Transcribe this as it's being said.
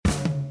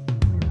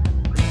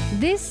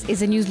This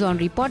is a News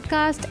Laundry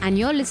podcast, and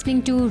you're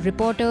listening to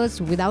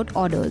Reporters Without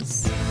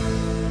Orders.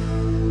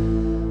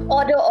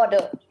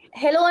 Order.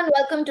 Hello and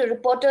welcome to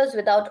Reporters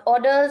Without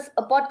Orders,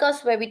 a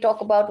podcast where we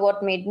talk about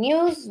what made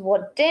news,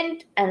 what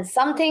didn't, and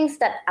some things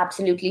that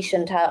absolutely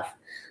shouldn't have.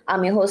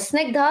 I'm your host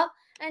Snigdha,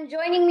 and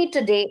joining me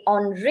today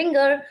on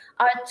Ringer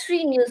are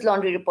three News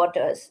Laundry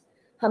reporters,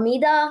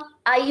 Hamida,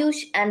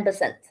 Ayush, and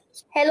Basant.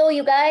 Hello,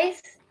 you guys.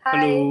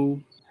 Hi.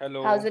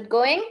 Hello. How's it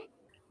going?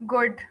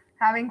 Good.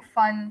 Having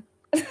fun.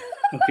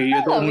 Okay,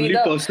 you're the only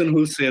Hamida. person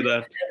who'll say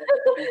that.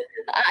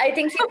 I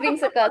think she's being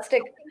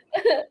sarcastic.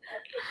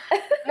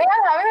 We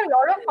are having a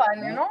lot of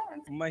fun, you know.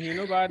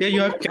 Mahino baad. Yeah,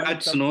 you have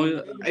cats,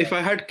 no? If I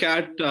had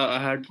cat,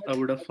 I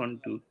would have fun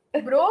too.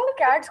 Bro,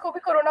 cats को भी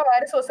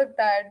coronavirus हो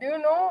सकता है. Do you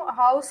know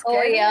how Oh,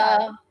 scary?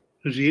 yeah.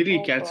 Really,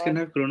 Oh, cats God. can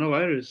have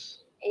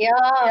coronavirus?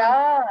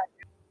 Yeah,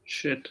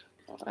 Shit.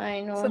 I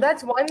know. So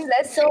that's one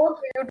less thing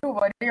for you to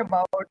worry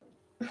about.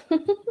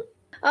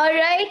 All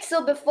right,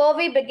 so before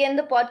we begin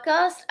the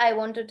podcast, I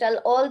want to tell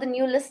all the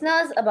new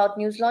listeners about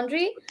News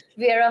Laundry.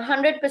 We are a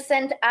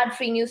 100%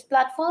 ad-free news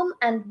platform,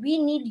 and we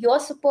need your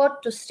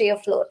support to stay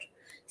afloat.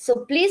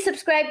 So please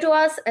subscribe to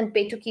us and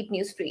pay to keep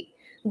news free.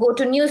 Go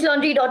to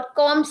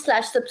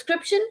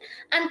newslaundry.com/subscription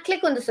and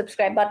click on the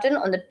subscribe button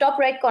on the top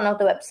right corner of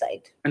the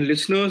website. And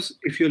listeners,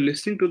 if you're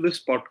listening to this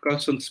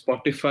podcast on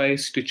Spotify,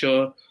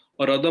 Stitcher,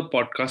 or other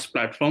podcast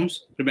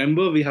platforms,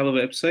 remember we have a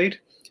website,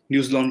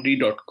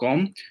 newslaundry.com,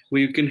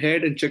 where you can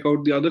head and check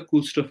out the other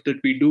cool stuff that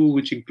we do,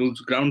 which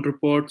includes ground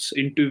reports,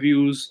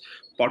 interviews,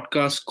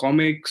 podcasts,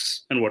 comics,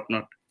 and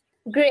whatnot.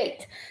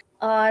 Great.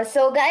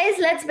 So guys,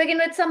 let's begin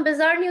with some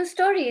bizarre news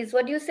stories.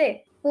 What do you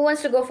say? Who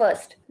wants to go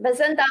first?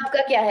 Basant,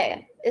 आपका क्या है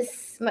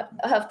इस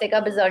हफ्ते का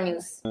bizarre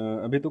news?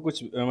 अभी तो कुछ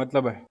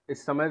मतलब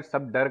इस समय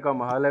सब डर का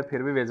माहौल है, फिर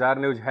भी बेजार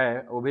न्यूज है.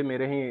 वो भी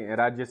मेरे ही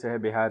राज्य से है,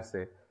 बिहार से.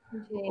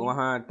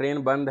 वहाँ ट्रेन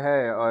बंद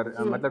है और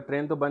मतलब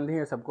ट्रेन तो बंद ही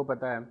है, सबको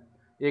पता है.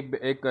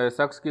 एक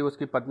शख्स की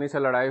उसकी पत्नी से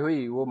लड़ाई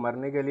हुई, वो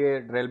मरने के लिए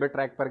रेलवे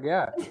ट्रैक पर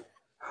गया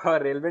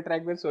और रेलवे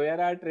ट्रैक पर सोया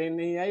रहा, ट्रेन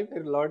नहीं आई,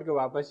 फिर लौट के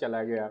वापस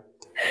चला गया.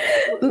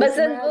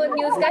 बसंत वो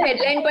न्यूज़ का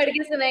हेडलाइन पढ़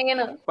के सुनाएंगे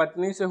ना.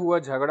 पत्नी से हुआ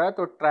झगड़ा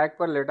तो ट्रैक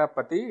पर लेटा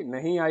पति,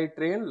 नहीं आई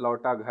ट्रेन,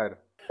 लौटा घर.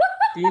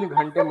 3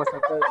 घंटे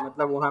मशक्कत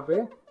मतलब वहाँ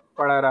पे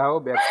पड़ा रहा वो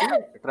व्यक्ति,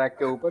 ट्रैक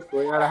के ऊपर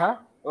सोया रहा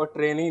और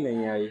ट्रेन ही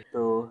नहीं आई.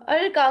 तो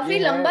और काफी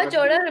लंबा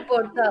चौड़ा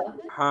रिपोर्ट था.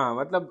 हाँ,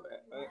 मतलब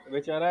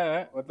बेचारा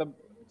मतलब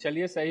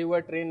चलिए सही हुआ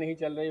ट्रेन नहीं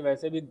चल रही,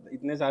 वैसे भी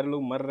इतने सारे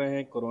लोग मर रहे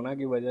हैं कोरोना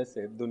की वजह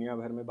से दुनिया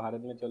भर में.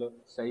 भारत में चलो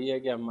सही है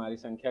कि हमारी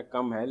संख्या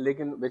कम है,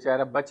 लेकिन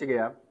बेचारा बच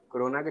गया.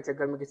 कोरोना के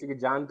चक्कर में किसी की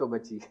जान तो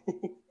बची.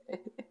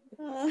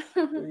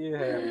 तो ये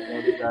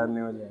है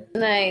जानने वाला है.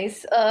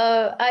 Nice.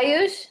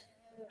 Ayush?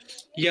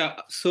 Yeah,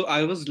 so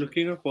I was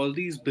looking up all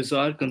these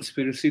bizarre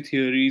conspiracy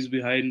theories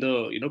behind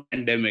the,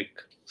 pandemic.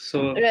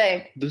 So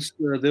Right.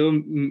 there were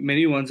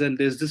many ones, and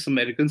there's this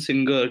American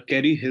singer,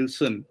 Kerry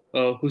Hilson,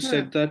 who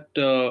said that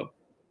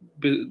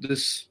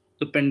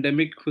the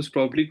pandemic was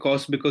probably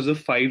caused because of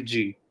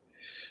 5G.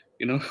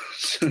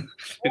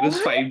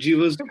 Because 5G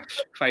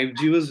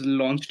was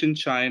launched in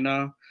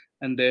China,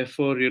 and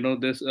therefore,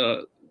 this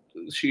her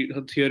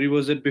theory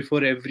was that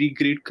before every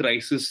great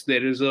crisis,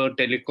 there is a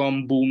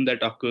telecom boom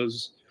that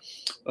occurs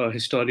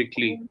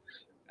historically.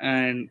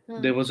 And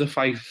there was a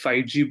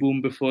 5G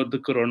boom before the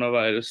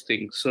coronavirus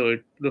thing. So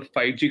the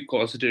 5G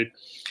caused it.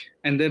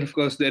 And then, of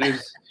course, there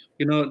is,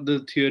 the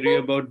theory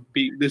about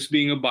this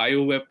being a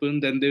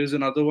bioweapon. Then there's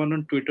another one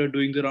on Twitter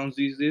doing the rounds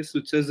these days,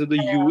 which says that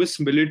the US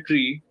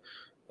military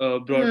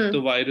brought the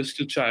virus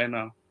to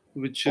China,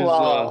 which is...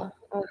 Wow.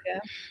 Okay.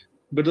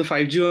 But the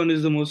 5G one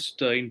is the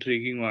most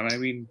intriguing one. I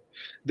mean,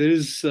 there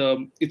is...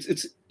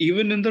 it's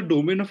even in the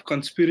domain of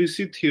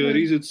conspiracy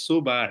theories, it's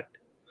so bad,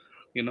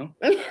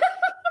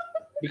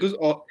 Because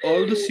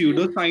all the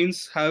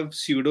pseudoscience have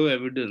pseudo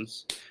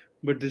evidence,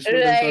 but this one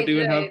does not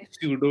even have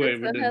pseudo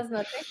evidence. This one has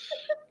nothing.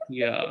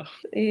 Yeah.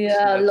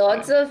 Yeah, So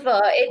lots of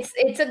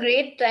it's a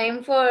great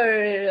time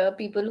for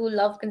people who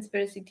love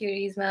conspiracy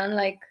theories, man.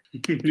 Like,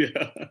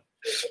 yeah.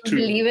 True.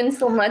 believe in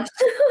so much.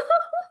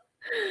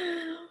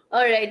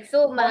 All right,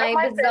 so my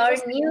bizarre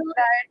news.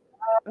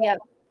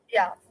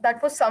 That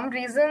for some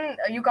reason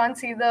you can't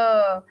see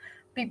the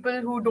people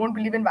who don't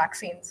believe in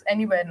vaccines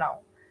anywhere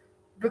now,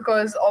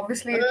 because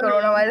obviously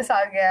coronavirus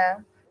aa gaya hai.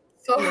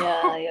 So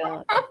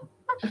Yeah.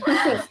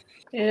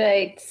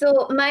 Right.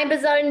 So my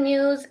bizarre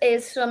news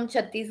is from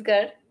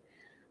Chhattisgarh.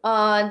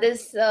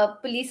 This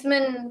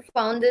policeman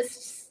found this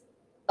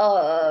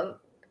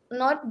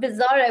not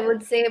bizarre, I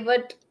would say,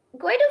 but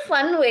quite a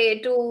fun way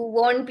to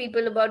warn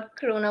people about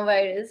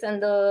coronavirus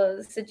and the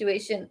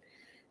situation.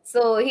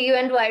 So he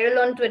went viral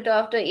on Twitter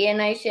after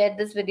ANI shared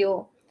this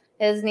video.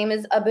 His name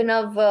is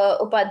Abhinav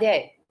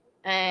Upadhyay,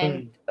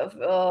 and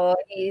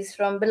he's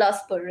from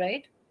Bilaspur,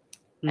 right?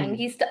 And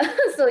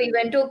so he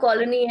went to a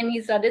colony and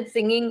he started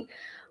singing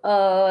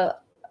a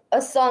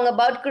song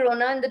about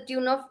corona in the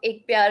tune of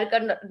Ek Pyar Ka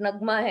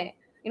Nagma Hai.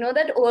 You know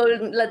that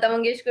old Lata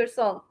Mangeshkar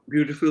song?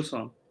 Beautiful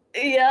song.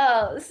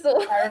 Yeah, so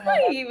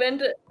he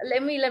went.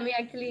 Let me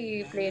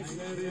actually play it.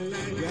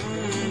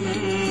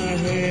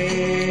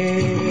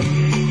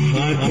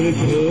 Yeah,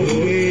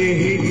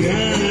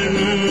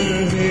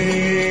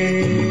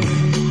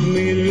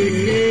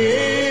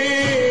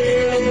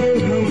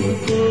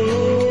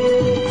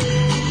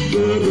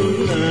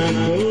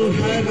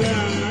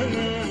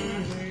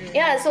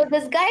 so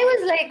this guy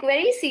was like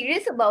very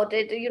serious about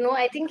it.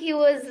 I think he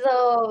was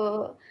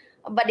a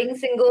budding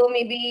singer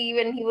maybe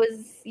when he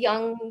was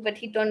young, but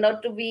he turned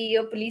out to be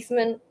a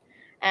policeman.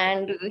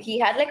 And he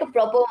had like a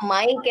proper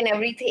mic and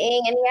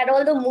everything, and he had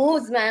all the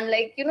moves, man.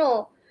 Like, it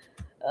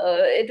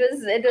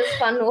was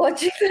fun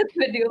watching that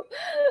video.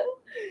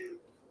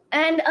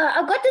 And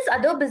I've got this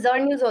other bizarre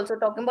news also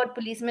talking about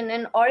policemen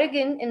in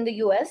Oregon in the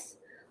US.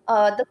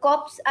 The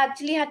cops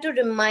actually had to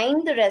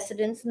remind the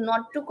residents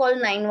not to call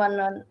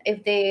 911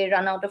 if they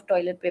run out of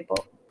toilet paper.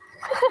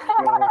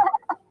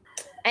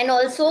 And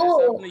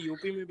also,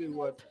 UP में भी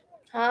हुआ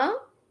हाँ,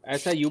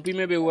 ऐसा UP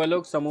में भी हुआ,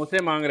 लोग समोसे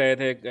मांग रहे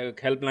थे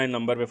हेल्पलाइन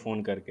नंबर पे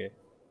फोन करके.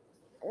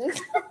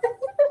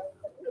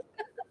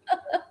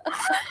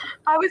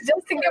 I was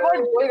just thinking about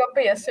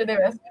Golgappe yesterday.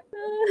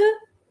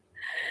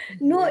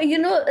 No,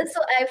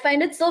 so I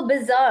find it so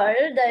bizarre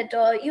that,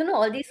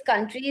 all these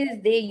countries,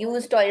 they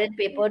use toilet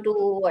paper to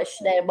wash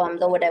their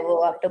bums or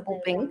whatever after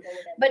pooping.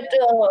 But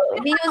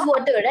we use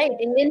water, right?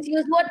 Indians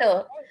use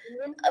water.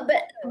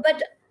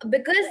 But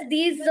because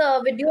these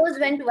videos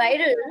went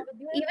viral,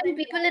 even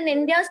people in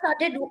India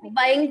started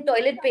buying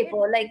toilet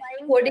paper, like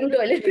hoarding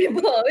toilet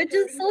paper, which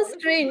is so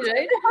strange,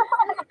 right?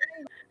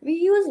 We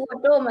use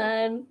water,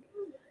 man.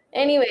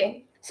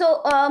 Anyway,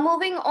 so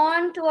moving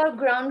on to our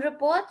ground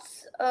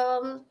reports.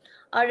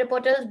 Our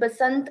reporters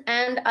Basant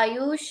and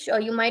Ayush,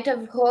 you might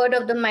have heard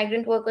of the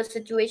migrant worker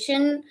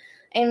situation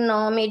in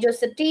major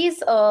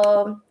cities.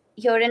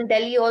 Here in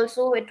Delhi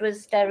also, it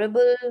was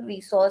terrible.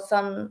 We saw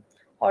some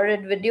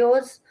horrid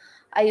videos.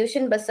 Ayush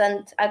and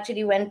Basant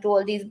actually went to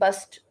all these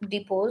bus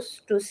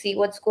depots to see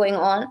what's going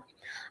on.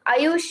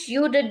 Ayush,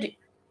 you did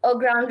a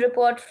ground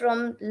report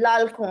from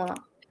Lal Kuan.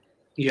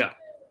 Yeah.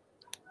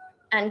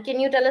 And can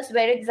you tell us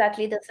where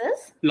exactly this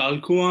is? Lal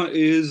Kuan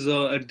is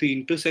at the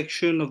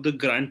intersection of the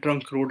Grand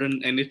Trunk Road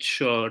and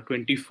NH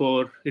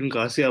 24 in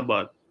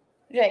Ghaziabad.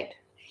 Right.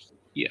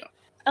 Yeah.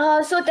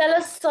 So tell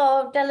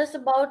us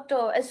about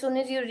as soon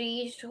as you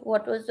reached,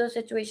 what was the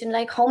situation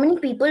like? How many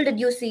people did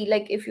you see?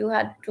 Like, if you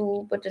had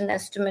to put an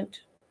estimate.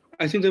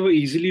 I think there were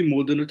easily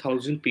more than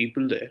 1,000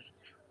 people there,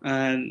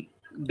 and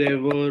there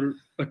were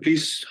at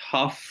least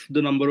half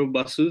the number of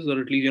buses, or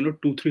at least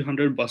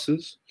 200-300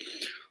 buses.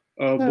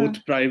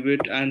 Both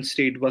private and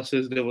state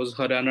buses. There was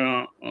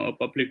Haryana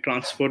public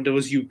transport. There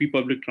was UP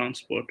public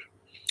transport.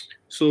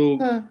 So,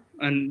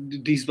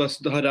 and these buses,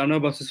 the Haryana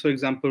buses, for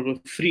example, were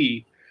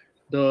free.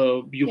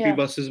 The UP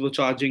buses were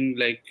charging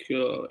like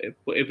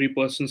every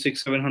person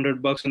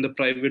 $600-700, and the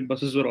private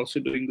buses were also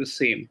doing the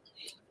same.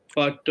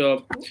 But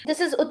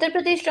this is Uttar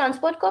Pradesh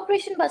Transport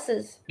Corporation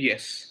buses.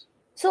 Yes.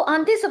 So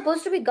aren't they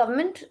supposed to be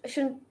government?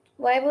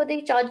 Why were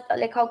they charged?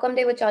 Like, how come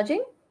they were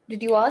charging?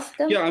 Did you ask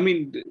them? Yeah, I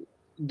mean,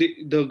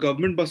 the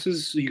government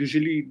buses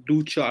usually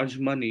do charge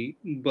money,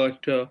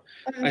 but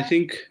I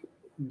think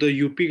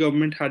the UP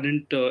government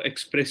hadn't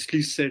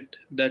expressly said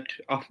that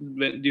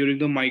during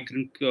the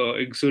migrant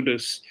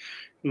exodus,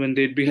 when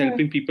they'd be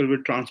helping people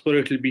with transport,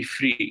 it'll be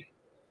free.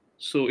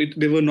 So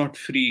they were not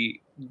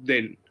free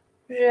then.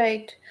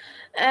 Right.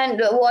 And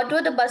what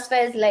were the bus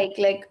fares like?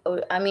 Like,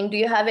 I mean, do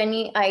you have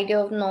any idea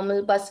of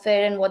normal bus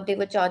fare and what they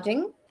were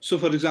charging? So,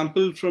 for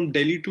example, from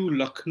Delhi to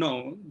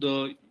Lucknow,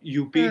 the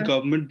UP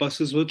government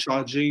buses were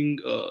charging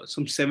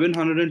some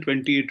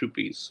 728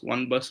 rupees.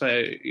 One bus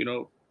I,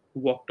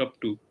 walked up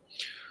to.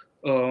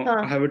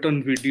 I have it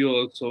on video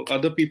also.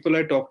 Other people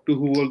I talked to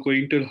who were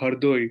going till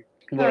Hardoi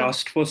were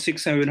asked for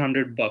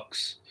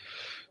 $600-700.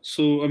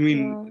 So, I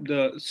mean,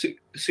 the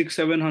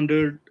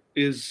 600-700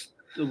 is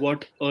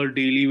what a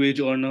daily wage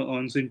earner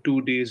earns in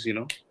 2 days,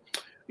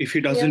 if he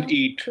doesn't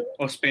eat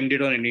or spend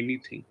it on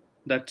anything.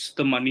 That's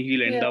the money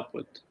he'll end up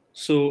with.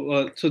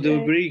 So they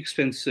were very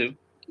expensive.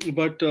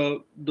 But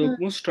the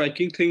most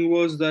striking thing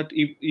was that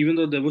even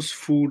though there was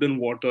food and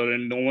water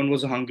and no one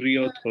was hungry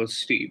or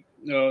thirsty,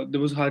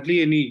 there was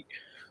hardly any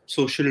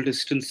social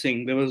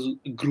distancing. There was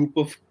a group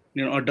of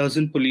a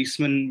dozen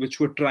policemen which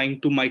were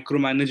trying to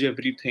micromanage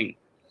everything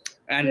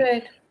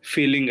and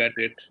failing at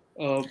it.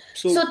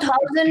 So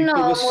 1,000,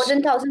 more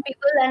than 1,000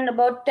 people and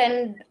about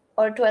 10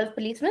 or 12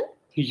 policemen?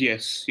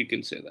 Yes, you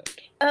can say that.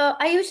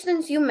 Ayush,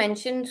 since you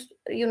mentioned,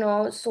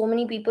 so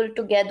many people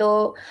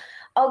together,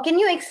 can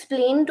you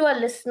explain to our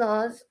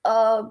listeners,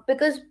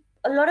 because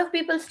a lot of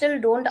people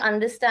still don't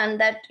understand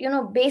that,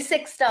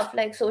 basic stuff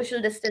like social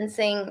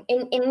distancing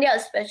in India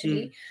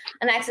especially,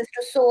 and access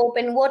to soap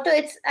and water,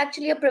 it's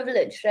actually a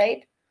privilege,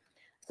 right?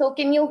 So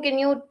can you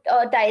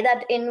tie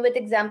that in with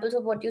examples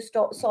of what you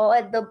saw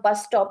at the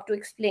bus stop to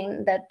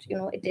explain that,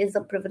 it is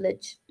a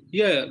privilege?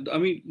 Yeah, I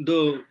mean,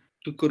 the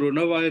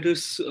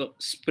coronavirus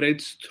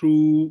spreads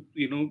through,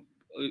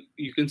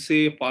 you can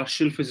say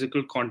partial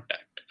physical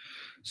contact.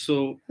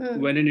 So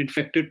when an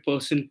infected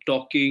person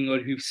talking or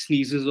he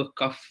sneezes or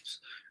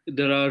coughs,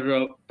 there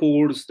are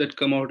pores that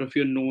come out of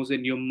your nose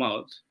and your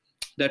mouth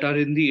that are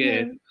in the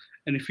air.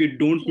 and if you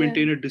don't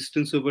maintain a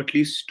distance of at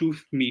least 2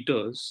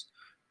 meters,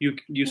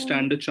 you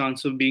stand a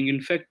chance of being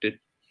infected.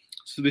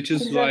 So, which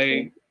is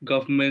why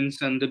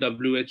governments and the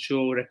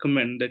WHO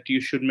recommend that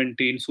you should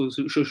maintain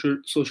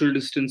social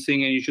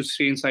distancing, and you should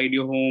stay inside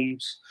your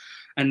homes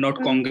and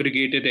not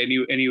congregate at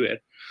anywhere.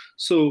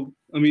 So,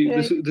 I mean,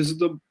 this is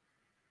the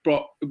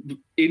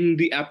in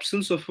the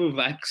absence of a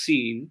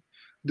vaccine,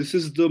 this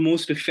is the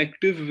most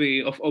effective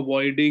way of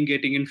avoiding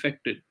getting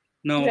infected.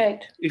 Now,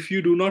 if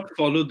you do not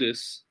follow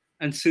this,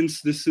 and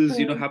since this is,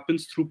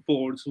 happens through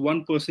pores,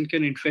 one person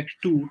can infect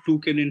 2, 2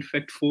 can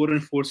infect 4,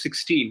 and 4,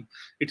 16.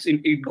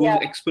 It goes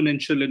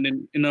exponential,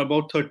 and in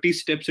about 30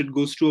 steps, it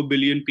goes to 1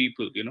 billion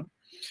people,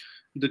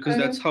 because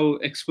that's how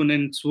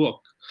exponents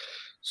work.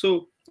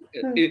 So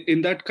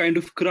in that kind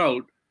of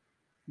crowd,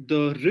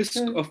 the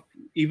risk of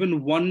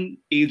even one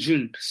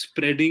agent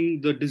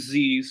spreading the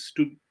disease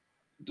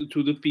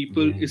to the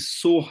people is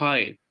so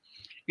high.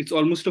 It's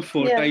almost a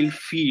fertile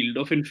field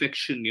of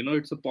infection,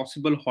 it's a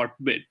possible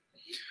hotbed.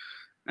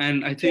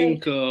 And I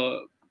think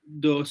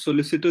the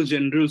Solicitor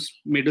General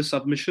made a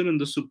submission in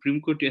the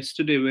Supreme Court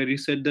yesterday where he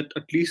said that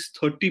at least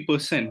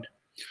 30%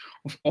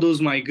 of all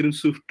those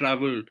migrants who've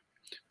traveled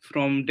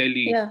from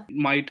Delhi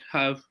might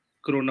have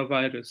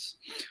coronavirus.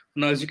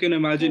 Now, as you can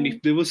imagine,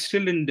 if they were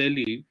still in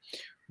Delhi,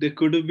 there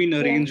could have been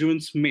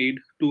arrangements made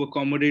to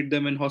accommodate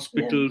them in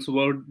hospitals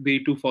were they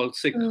to fall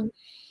sick.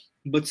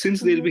 But since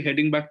they'll be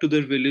heading back to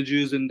their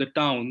villages and the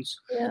towns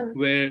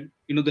where,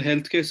 the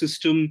healthcare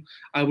system,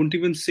 I wouldn't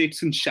even say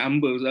it's in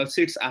shambles, I'll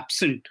say it's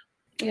absent.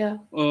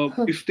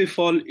 If they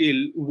fall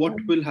ill, what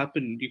will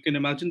happen? You can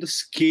imagine the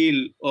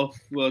scale of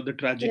the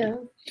tragedy.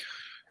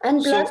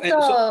 And plus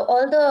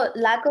all the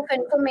lack of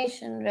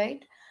information,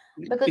 right?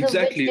 Because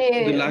of which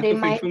they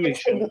might get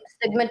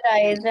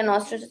stigmatized and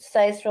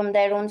ostracized from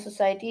their own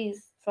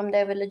societies, from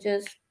their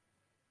villages.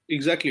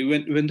 Exactly.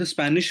 When the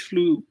Spanish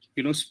flu,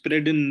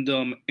 spread in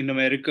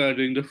America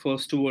during the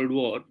First World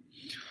War,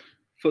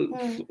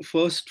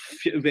 first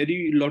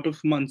very lot of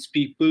months,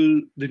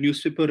 the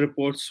newspaper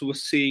reports were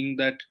saying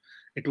that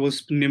it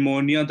was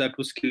pneumonia that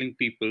was killing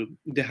people.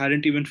 They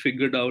hadn't even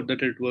figured out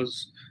that it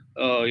was,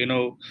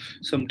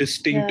 some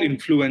distinct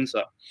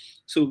influenza.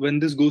 So when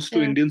this goes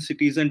to Indian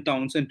cities and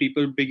towns and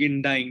people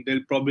begin dying,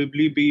 there'll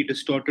probably be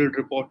distorted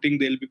reporting.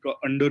 They'll be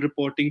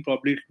under-reporting.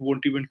 Probably it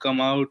won't even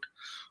come out.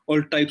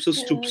 All types of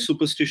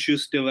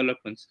superstitious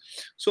developments.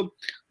 So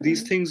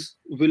these things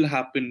will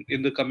happen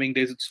in the coming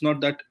days. It's not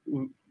that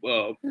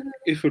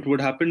if it would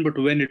happen, but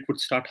when it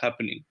would start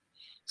happening.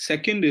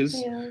 Second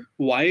is,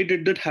 why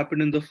did that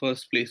happen in the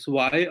first place?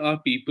 Why are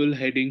people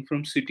heading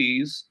from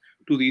cities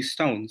to these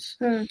towns?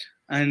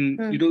 And,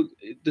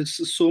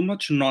 there's so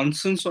much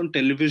nonsense on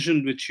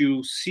television which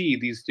you see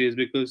these days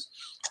because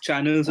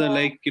channels are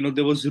like,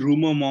 there was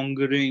rumor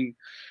mongering.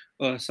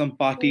 Some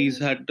parties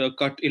had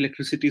cut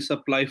electricity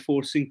supply,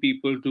 forcing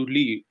people to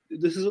leave.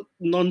 This is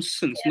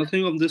nonsense.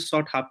 Nothing of this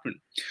sort happened.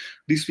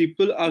 These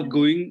people are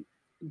going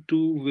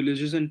to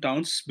villages and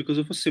towns because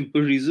of a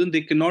simple reason.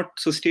 They cannot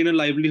sustain a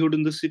livelihood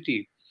in the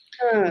city.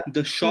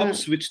 The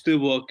shops which they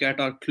work at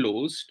are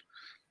closed.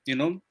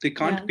 They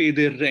can't pay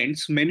their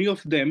rents. Many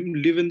of them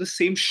live in the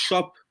same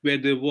shop where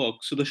they work.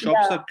 So the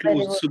shops are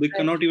closed, so they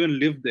cannot even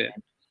live there.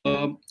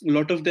 A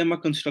lot of them are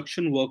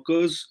construction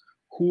workers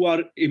who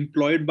are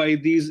employed by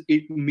these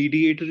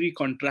mediatory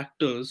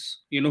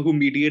contractors, who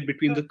mediate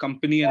between the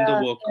company and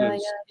the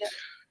workers.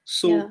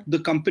 So the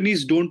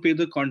companies don't pay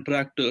the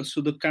contractors,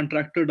 so the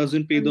contractor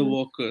doesn't pay the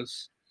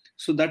workers.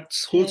 So that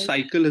whole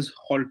cycle is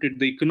halted.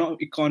 The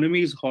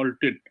economy is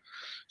halted.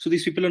 So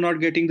these people are not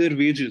getting their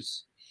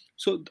wages.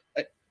 So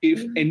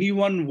if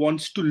anyone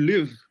wants to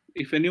live,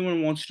 if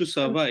anyone wants to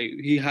survive,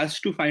 he has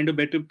to find a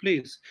better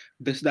place.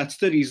 That's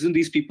the reason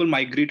these people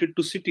migrated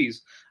to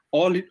cities.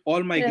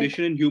 All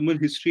migration in human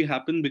history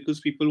happened because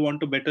people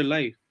want a better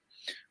life.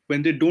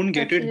 When they don't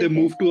get it, they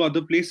move to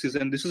other places.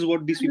 And this is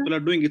what these people are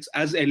doing. It's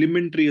as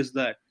elementary as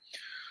that.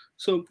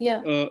 So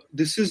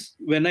this is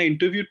when I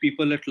interviewed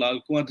people at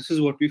Lal Kuan, this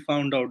is what we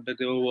found out, that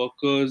there were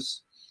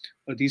workers,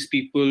 these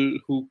people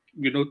who,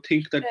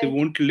 think that they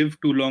won't live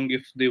too long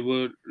if they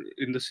were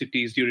in the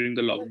cities during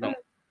the lockdown,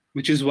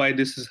 which is why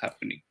this is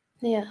happening.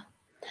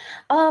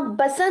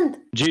 Basant.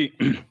 Ji.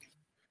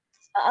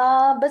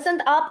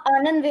 Basant, आप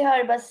आनंद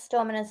विहार bus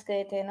terminus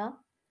गए थे ना?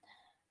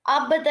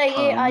 आप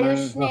बताइए,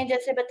 आयुष ने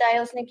जैसे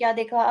बताया उसने क्या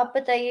देखा, आप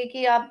बताइए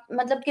कि आप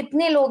मतलब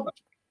कितने लोग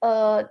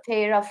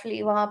थे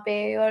रफली वहां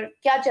पे और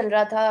क्या चल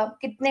रहा था,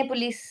 कितने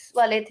पुलिस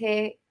वाले थे?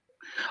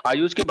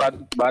 आयुष के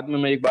बाद में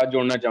मैं एक बात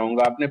जोड़ना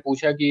चाहूंगा। आपने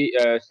पूछा कि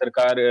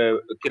सरकार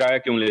किराया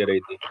क्यों ले रही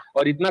थी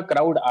और इतना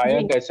क्राउड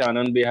आया कैसे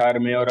आनंद विहार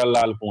में और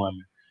लाल कुआं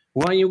में?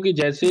 वहाँ यूं कि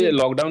जैसे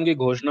लॉकडाउन की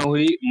घोषणा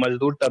हुई,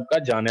 मजदूर तबका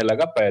जाने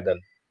लगा पैदल।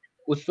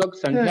 उस वक्त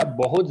संख्या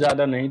बहुत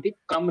ज्यादा नहीं थी,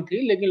 कम थी,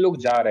 लेकिन लोग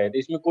जा रहे थे,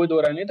 इसमें कोई दो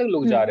राय नहीं था,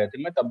 लोग जा रहे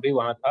थे। मैं तब भी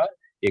वहां था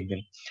एक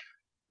दिन।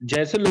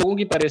 जैसे लोगों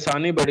की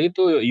परेशानी बढ़ी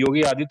तो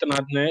योगी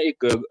आदित्यनाथ ने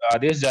एक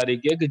आदेश जारी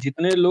किया कि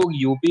जितने लोग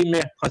यूपी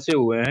में फंसे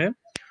हुए हैं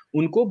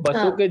उनको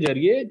बसों के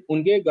जरिए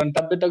उनके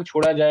गंतव्य तक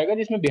छोड़ा जाएगा,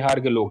 जिसमें बिहार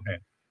के लोग हैं,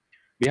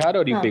 बिहार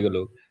और यूपी के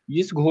लोग।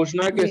 इस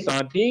घोषणा के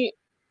साथ ही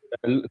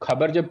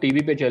खबर जब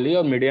टीवी पे चली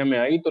और मीडिया में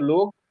आई तो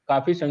लोग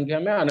काफी संख्या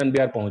में आनंद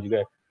विहार पहुंच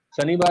गए।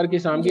 शनिवार की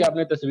शाम की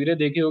आपने तस्वीरें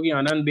देखी होगी,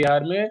 आनंद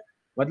विहार में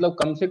मतलब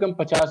कम से कम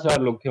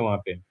 50,000 लोग थे वहां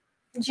पे।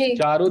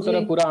 चारों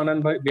तरफ पूरा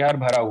आनंद विहार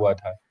भरा हुआ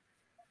था।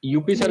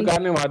 यूपी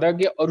सरकार ने वादा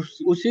किया और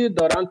उसी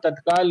दौरान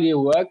तत्काल ये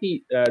हुआ कि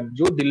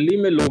जो दिल्ली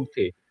में लोग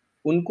थे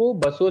उनको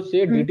बसों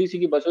से, डीटीसी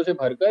की बसों से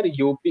भरकर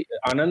यूपी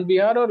आनंद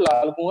विहार और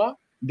लाल कुआं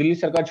दिल्ली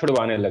सरकार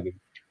छुड़वाने लगी।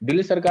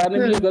 दिल्ली सरकार ने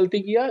भी ये गलती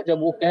किया, जब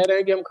वो कह रहे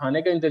हैं कि हम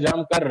खाने का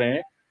इंतजाम कर रहे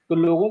हैं तो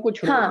लोगों को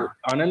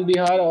आनंद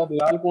विहार और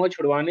लाल कुआं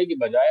छुड़वाने की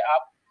बजाय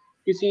आप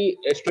किसी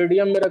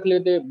स्टेडियम में रख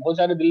लेते। बहुत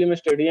सारे दिल्ली में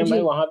स्टेडियम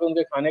है, वहां पे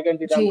उनके खाने का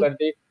इंतजाम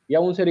करते या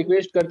उनसे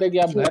रिक्वेस्ट करते कि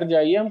आप घर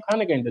जाइए, हम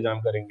खाने का इंतजाम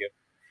करेंगे।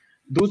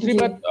 दूसरी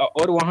बात,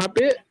 और वहां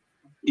पे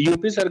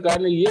यूपी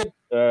सरकार ने ये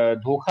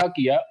धोखा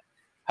किया,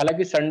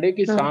 हालांकि संडे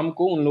की शाम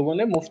को उन लोगों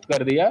ने मुफ्त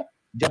कर दिया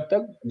जब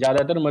तक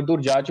ज्यादातर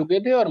मजदूर जा चुके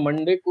थे, और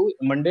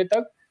मंडे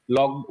तक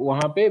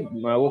वहां पे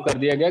वो कर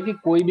दिया गया कि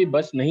कोई भी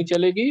बस नहीं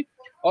चलेगी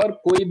और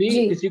कोई भी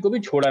किसी को भी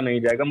छोड़ा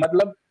नहीं जाएगा।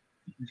 मतलब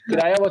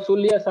किराया वसूल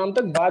लिया शाम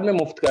तक, बाद में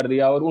मुफ्त कर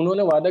दिया, और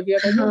उन्होंने वादा किया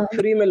था कि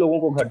फ्री में लोगों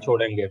को घर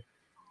छोड़ेंगे।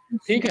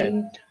 ठीक है।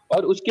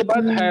 और उसके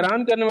बाद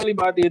हैरान करने वाली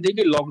बात ये थी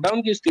कि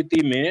लॉकडाउन की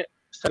स्थिति में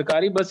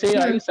सरकारी बसें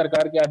आई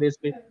सरकार के आदेश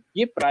पे,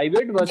 ये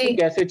प्राइवेट बसें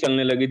कैसे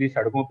चलने लगी थी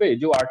सड़कों पे,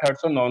 जो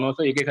 800,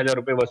 900, 1,000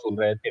 रुपए वसूल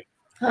रहे थे।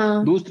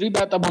 दूसरी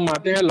बात, अब हम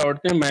आते हैं,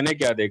 लौटते हैं, मैंने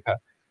क्या देखा।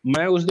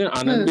 मैं उस दिन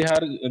आनंद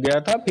विहार गया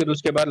था, फिर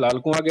उसके बाद लाल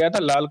कुआं गया था,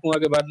 लाल कुआं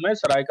के बाद मैं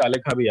सराय काले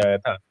खां भी आया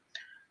था।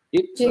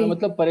 एक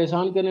मतलब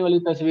परेशान करने वाली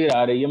तस्वीर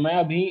आ रही है। मैं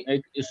अभी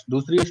एक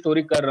दूसरी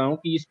स्टोरी कर रहा हूँ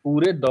कि इस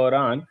पूरे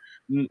दौरान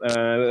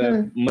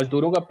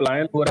मजदूरों का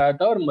पलायन हो रहा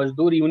था और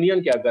मजदूर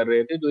यूनियन क्या कर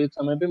रहे थे, जो एक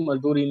समय पे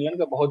मजदूर यूनियन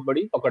का बहुत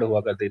बड़ी पकड़ हुआ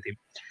करती थी।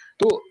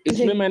 तो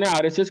इसमें मैंने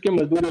आरएसएस के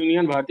मजदूर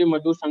यूनियन, भारतीय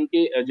मजदूर संघ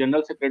के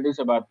जनरल सेक्रेटरी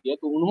से बात किया,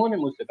 तो उन्होंने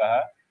मुझसे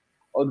कहा,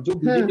 और जो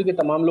बीजेपी के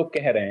तमाम लोग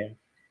कह रहे हैं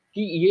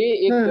कि ये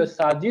एक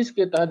साजिश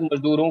के तहत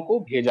मजदूरों को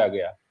भेजा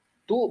गया।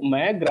 तो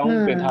मैं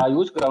ग्राउंड पे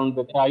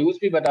था, आयुष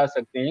भी बता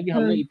सकते हैं कि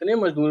हमने इतने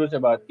मजदूरों से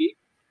बात की,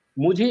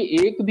 मुझे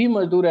एक भी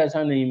मजदूर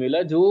ऐसा नहीं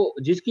मिला जो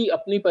जिसकी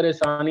अपनी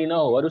परेशानी ना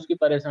हो और उसकी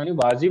परेशानी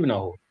वाजिब ना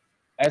हो।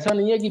 ऐसा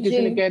नहीं है कि किसी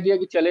ने कह दिया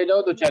कि चले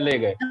जाओ तो चले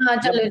गए।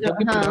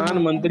 जबकि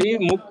प्रधानमंत्री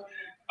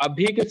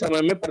अभी के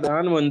समय में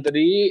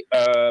प्रधानमंत्री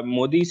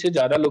मोदी से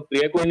ज्यादा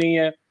लोकप्रिय कोई नहीं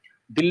है।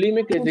 दिल्ली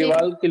में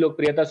केजरीवाल की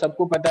लोकप्रियता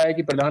सबको पता है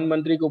कि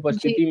प्रधानमंत्री की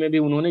उपस्थिति में भी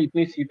उन्होंने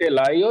इतनी सीटें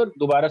लाई और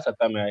दोबारा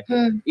सत्ता में आए।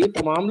 ये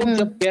तमाम लोग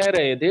जब कह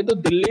रहे थे तो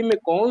दिल्ली में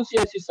कौन सी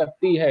ऐसी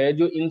शक्ति है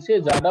जो इनसे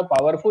ज्यादा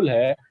पावरफुल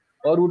है,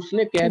 और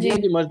उसने कह दिया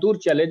कि मजदूर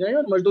चले जाएं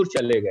और मजदूर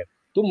चले गए।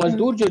 तो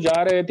मजदूर जो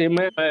जा रहे थे,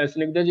 मैं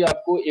स्निग्धा जी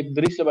आपको एक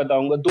दृश्य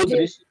बताऊंगा, 2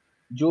 दृश्य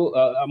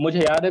जो मुझे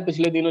याद है।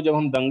 पिछले दिनों जब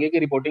हम दंगे की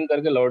रिपोर्टिंग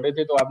करके लौटे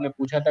थे तो आपने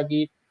पूछा था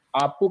कि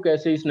आपको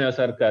कैसे इसने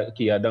असर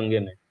किया दंगे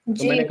ने,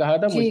 तो मैंने कहा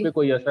था मुझ पे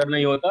कोई असर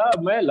नहीं होता,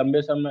 मैं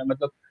लंबे समय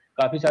मतलब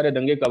काफी सारे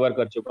दंगे कवर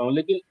कर चुका हूँ।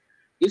 लेकिन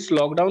इस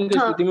लॉकडाउन की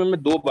स्थिति में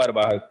मैं 2 बार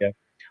बाहर गया,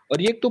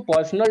 और एक तो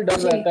पर्सनल डर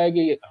रहता है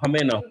कि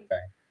हमें ना होता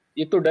है,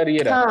 एक तो डर ये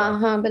रहता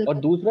है, और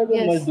दूसरा जो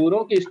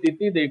मजदूरों की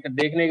स्थिति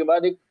देखने के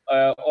बाद एक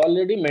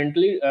ऑलरेडी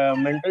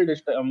मेंटल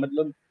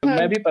मतलब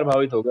मैं भी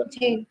प्रभावित हो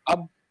गया।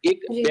 अब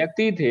एक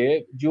व्यक्ति थे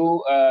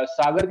जो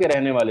सागर के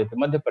रहने वाले थे,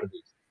 मध्य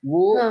प्रदेश,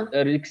 वो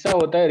रिक्शा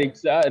होता है,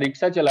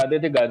 रिक्शा चलाते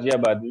थे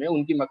गाजियाबाद में।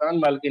 उनकी मकान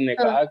मालकिन ने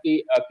कहा कि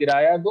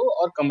किराया दो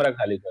और कमरा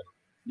खाली करो,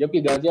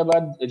 जबकि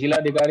गाजियाबाद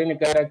जिलाधिकारी ने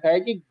कह रखा है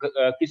कि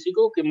किसी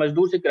को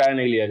मजदूर से किराया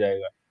नहीं लिया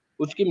जाएगा।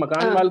 उसकी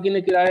मकान मालकिन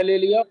ने किराया ले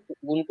लिया,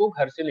 उनको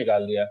घर से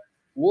निकाल दिया।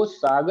 वो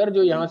सागर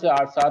जो यहाँ से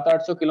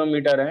 700-800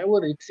 किलोमीटर है, वो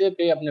रिक्शे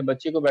पे अपने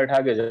बच्चे को बैठा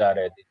के जा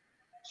रहे थे।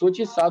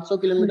 सोचिए 700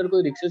 किलोमीटर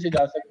कोई रिक्शे से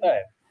जा सकता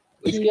है।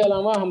 इसके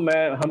अलावा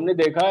हमने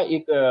देखा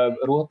एक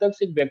रोहतक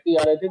से एक व्यक्ति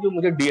आ रहे थे जो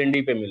मुझे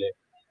डीएनडी पे मिले।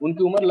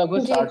 उनकी उम्र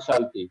लगभग 60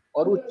 साल थी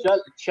और वो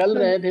चल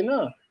रहे थे ना,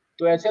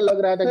 तो ऐसा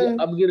लग रहा था कि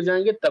अब गिर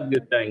जाएंगे तब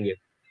गिर जाएंगे।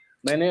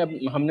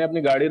 हमने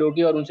अपनी गाड़ी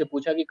रोकी और उनसे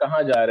पूछा कि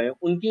कहाँ जा रहे हैं।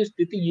 उनकी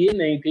स्थिति ये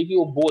नहीं थी कि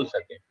वो बोल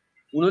सके,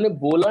 उन्होंने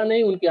बोला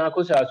नहीं, उनकी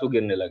आंखों से आंसू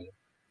गिरने लगे।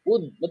 वो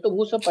मतलब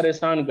वो सब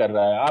परेशान कर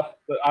रहा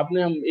है।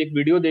 आपने हम एक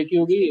वीडियो देखी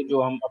होगी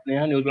जो हम अपने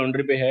यहाँ न्यूज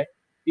लॉन्ड्री पे है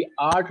कि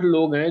 8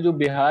 लोग हैं जो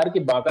बिहार के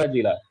बांका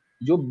जिला,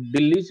 जो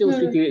दिल्ली से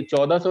उसकी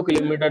 1400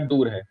 किलोमीटर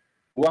दूर है,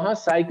 वहां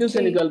साइकिल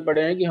से निकल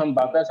पड़े हैं कि हम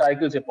बांका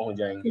साइकिल से पहुंच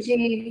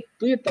जाएंगे।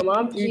 तो ये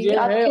तमाम चीजें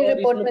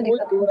हैं और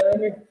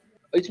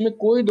इसमें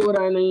कोई दो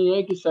राय नहीं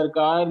है कि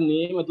सरकार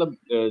ने मतलब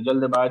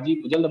जल्दबाजी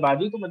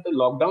को, मतलब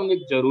लॉकडाउन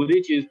एक जरूरी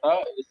चीज था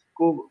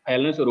इसको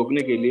फैलने से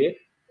रोकने के लिए।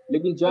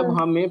 लेकिन जब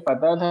हमें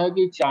पता था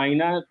कि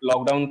चाइना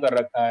लॉकडाउन कर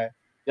रखा है,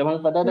 जब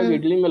हमें पता था कि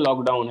इटली में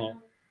लॉकडाउन है,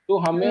 तो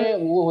हमें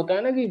वो होता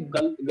है ना कि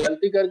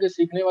गलती करके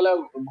सीखने वाला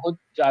बहुत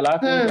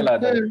चालाक नहीं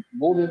कहलाता है,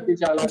 वो व्यक्ति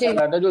चालाक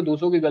कहलाता है जो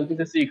दूसरों की गलती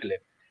से सीख ले।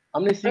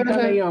 हमने सीखा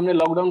नहीं, हमने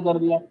लॉकडाउन कर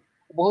दिया।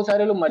 बहुत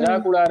सारे लोग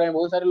मजाक उड़ा रहे हैं,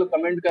 बहुत सारे लोग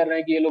कमेंट कर रहे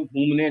हैं कि ये लोग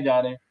घूमने जा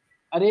रहे हैं।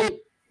 अरे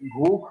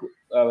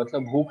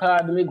मतलब भूखा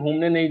आदमी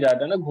घूमने नहीं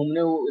जाता ना,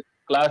 घूमने वो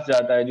क्लास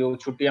जाता है जो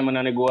छुट्टियां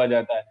मनाने गोवा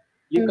जाता है।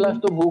 ये क्लास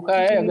तो भूखा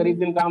है, अगर एक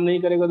दिन काम नहीं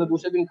करेगा तो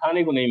दूसरे दिन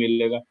खाने को नहीं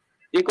मिलेगा।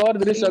 एक और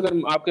दृश्य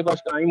अगर आपके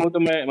पास टाइम हो तो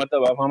मैं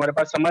मतलब हमारे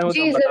पास समय हो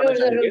तो हम बताना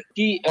चाहेंगे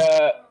कि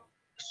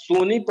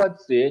सोनीपत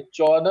से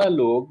 14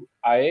 लोग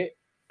आए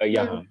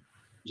यहाँ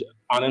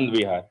आनंद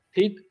विहार,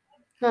 ठीक।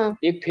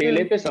 एक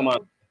ठेले पे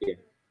सामान थे,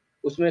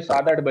 उसमें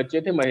 7-8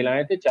 बच्चे थे,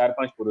 महिलाएं थे,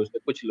 4-5 पुरुष थे,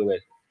 कुछ लोग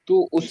ऐसे।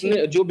 तो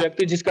उसने, जो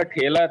व्यक्ति जिसका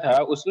ठेला था,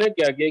 उसने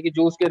क्या किया कि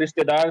जो उसके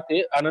रिश्तेदार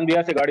थे, आनंद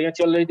विहार से गाड़ियां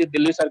चल रही थी,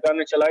 दिल्ली सरकार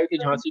ने चलाई थी,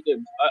 झांसी के,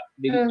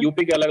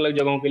 यूपी के अलग अलग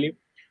जगहों के लिए,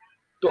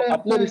 तो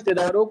अपने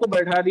रिश्तेदारों को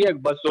बैठा दिया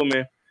बसों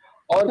में,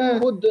 और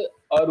खुद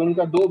और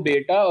उनका 2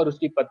 बेटा और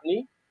उसकी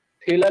पत्नी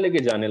ठेला लेके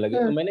जाने लगे।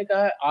 तो मैंने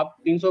कहा आप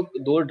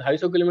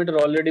 250 किलोमीटर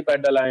ऑलरेडी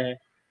पैदल आए हैं,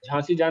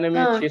 झांसी जाने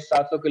में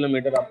 600-700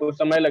 किलोमीटर आपको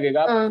समय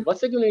लगेगा, आप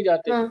बस से क्यों नहीं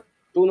जाते?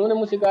 तो उन्होंने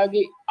मुझसे कहा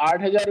कि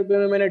 8,000 रुपए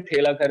में मैंने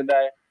ठेला खरीदा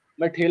है,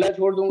 मैं ठेला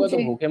छोड़ दूंगा तो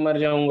भूखे मर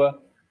जाऊंगा,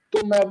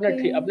 तो मैं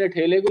अपने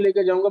ठेले को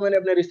लेकर जाऊंगा। मैंने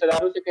अपने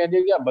रिश्तेदारों से कह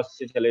दिया कि आप बस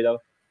से चले जाओ।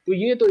 तो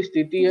ये तो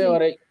स्थिति है,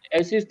 और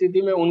ऐसी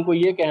स्थिति में उनको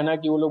ये कहना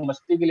कि वो लोग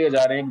मस्ती के लिए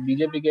जा रहे हैं।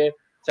 बीजेपी के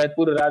शायद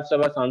पूर्व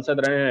राज्यसभा सांसद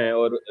रहे हैं,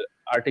 और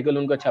आर्टिकल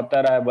उनका छपता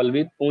रहा है,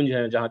 बलवीर पूंज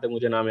है जहां तक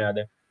मुझे नाम याद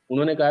है।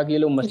 उन्होंने कहा कि ये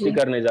लोग मस्ती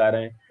करने जा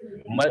रहे हैं।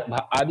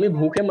 आदमी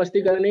भूखे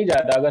मस्ती करने नहीं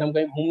जाता। अगर हम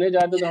कहीं घूमने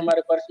जाते तो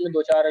हमारे पर्स में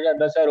 2-4 हजार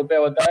 10,000 रुपए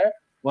होता है,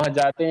 वहां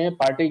जाते हैं,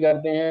 पार्टी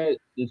करते हैं,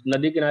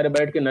 नदी किनारे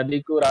बैठ के नदी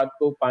को रात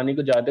को पानी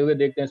को जाते हुए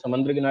देखते हैं,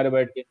 समुद्र किनारे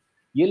बैठ के।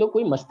 ये लोग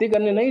कोई मस्ती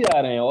करने नहीं जा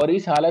रहे हैं, और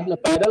इस हालत में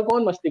पैदल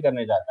कौन मस्ती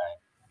करने जाता है?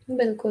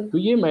 बिल्कुल। तो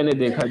ये मैंने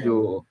देखा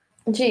जो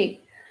जी।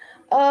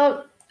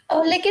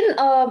 लेकिन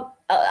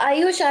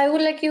Ayush, I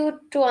would like you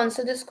to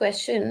answer this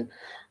question.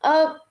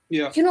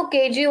 You know,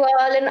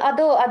 Kejriwal and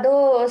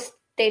other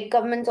state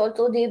governments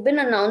also, they've been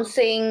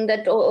announcing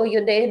that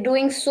they're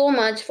doing so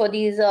much for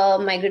these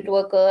migrant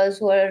workers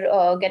who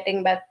are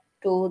getting back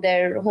to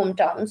their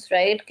hometowns,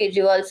 right?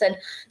 Kejriwal said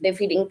they're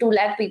feeding 2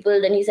 lakh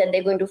people. Then he said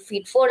they're going to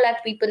feed 4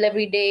 lakh people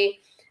every day.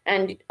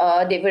 And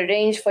they've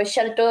arranged for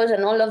shelters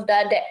and all of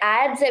that. The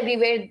ads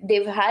everywhere.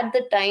 They've had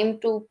the time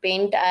to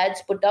paint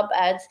ads, put up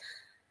ads.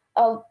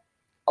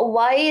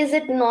 Why is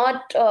it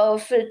not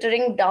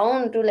filtering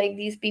down to like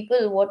these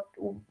people?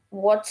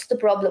 What's the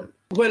problem?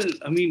 Well,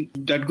 I mean,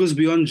 that goes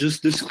beyond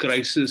just this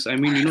crisis. I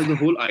mean, the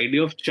whole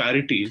idea of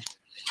charity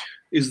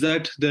is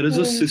that there is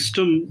a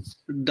system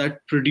that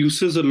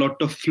produces a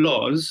lot of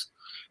flaws,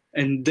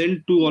 and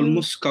then to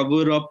almost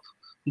cover up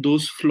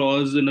those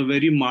flaws in a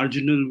very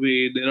marginal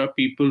way, there are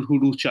people who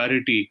do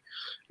charity,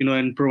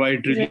 and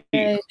provide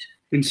relief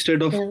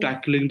instead of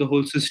tackling the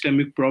whole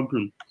systemic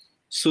problem.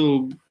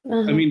 So,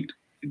 I mean,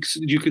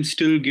 you can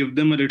still give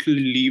them a little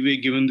leeway,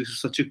 given this is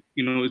such a,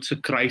 it's a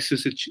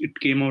crisis. It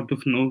came out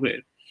of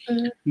nowhere.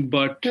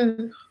 But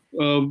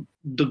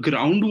the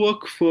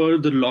groundwork for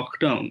the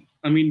lockdown,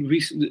 I mean,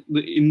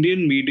 the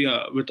Indian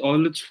media, with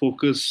all its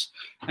focus,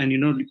 and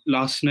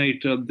last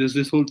night there's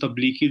this whole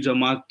Tablighi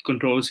Jamaat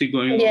controversy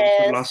going on.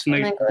 So last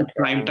night,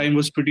 prime time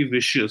was pretty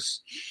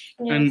vicious,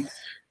 and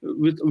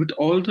with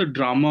all the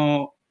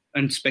drama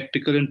and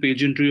spectacle and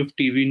pageantry of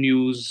TV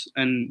news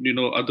and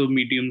other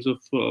mediums of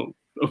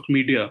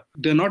media,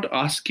 they're not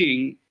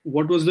asking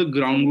what was the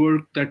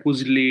groundwork that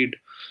was laid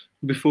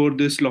before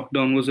this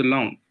lockdown was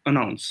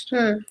announced,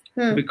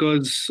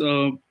 because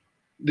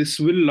this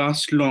will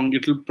last long.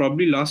 It will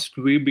probably last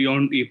way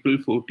beyond April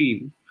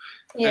 14.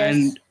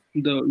 And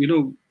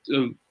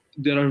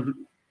there are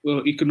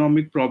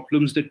economic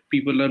problems that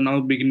people are now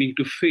beginning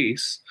to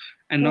face.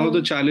 And now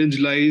the challenge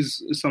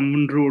lies,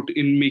 someone wrote,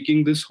 in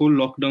making this whole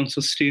lockdown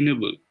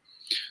sustainable.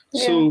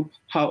 So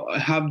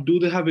do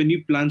they have any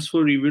plans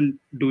for even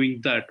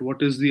doing that?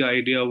 What is the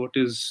idea? What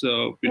is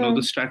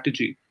the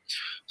strategy?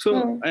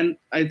 So and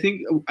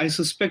I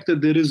suspect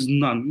that there is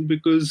none,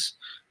 because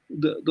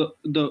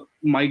the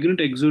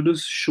migrant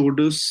exodus showed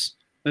us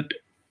that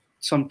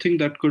something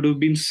that could have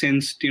been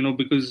sensed,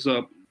 because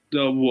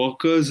the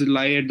workers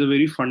lie at the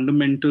very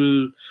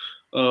fundamental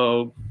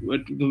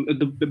at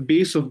the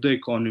base of the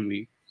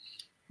economy.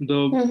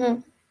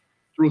 The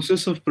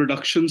process of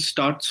production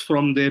starts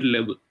from their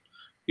level.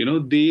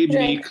 They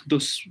make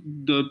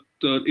the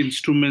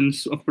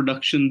instruments of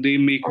production. They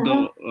make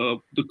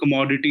the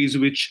commodities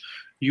which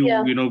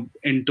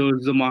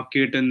enters the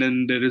market, and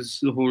then there is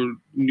the whole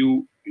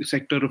new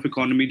sector of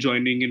economy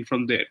joining in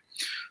from there.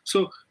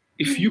 So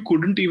if you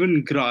couldn't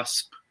even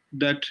grasp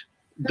that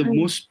the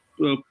most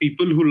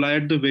people who lie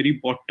at the very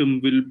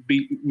bottom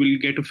will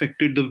get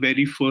affected the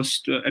very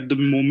first at the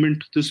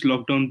moment this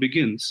lockdown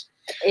begins,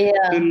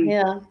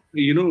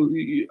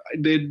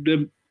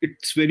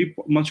 it's very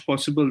much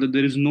possible that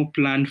there is no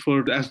plan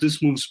for, as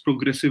this moves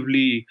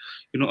progressively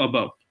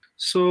above.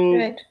 So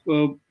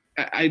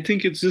I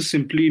think it's just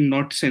simply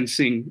not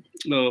sensing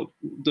the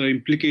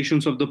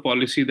implications of the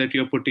policy that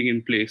you're putting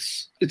in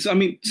place. It's,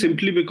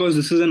 simply because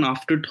this is an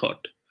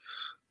afterthought.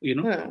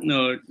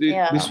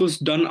 This was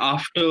done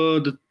after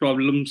the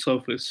problem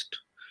surfaced.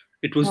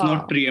 It was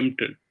not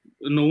preempted.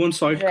 No one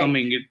saw it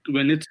coming.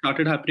 When it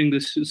started happening,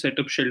 this set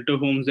up shelter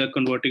homes, they're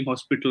converting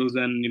hospitals,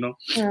 and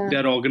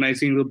they're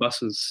organizing the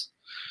buses.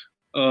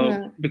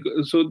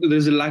 So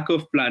there's a lack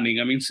of planning.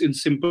 I mean, in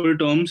simple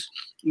terms,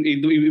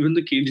 even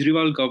the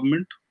Kejriwal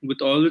government,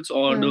 with all its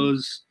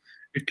orders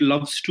it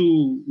loves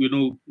to,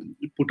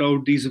 put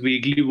out these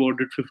vaguely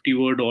worded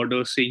 50-word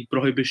orders saying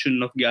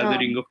prohibition of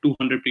gathering of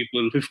 200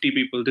 people, 50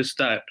 people, this,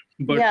 that.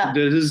 But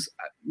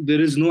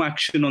there is no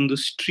action on the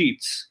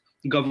streets.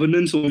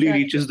 Governance only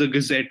reaches the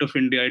Gazette of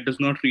India. It does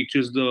not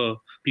reaches the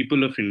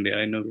people of India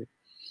in a way.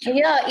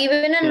 Yeah,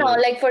 even in,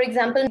 like, for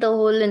example, the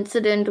whole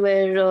incident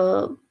where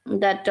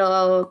that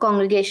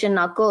congregation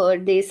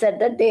occurred, they said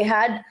that they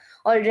had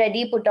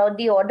already put out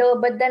the order,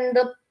 but then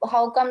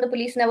how come the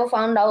police never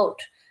found out?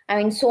 I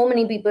mean, so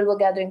many people were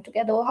gathering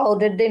together. How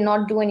did they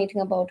not do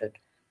anything about it?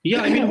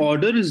 Yeah, I mean,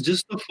 order is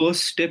just the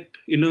first step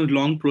in a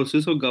long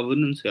process of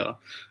governance. Yeah,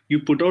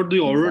 you put out the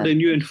order, then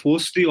you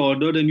enforce the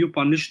order, then you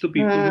punish the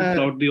people who put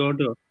out the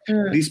order.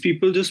 These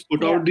people just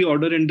put out the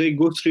order and they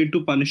go straight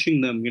to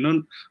punishing them.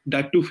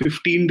 That too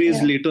 15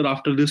 days later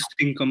after this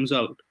thing comes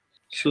out.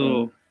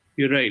 So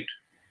you're right.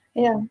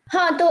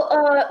 हाँ,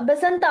 तो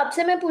बसंत,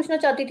 आपसे मैं पूछना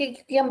चाहती थी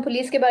कि हम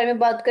police के बारे में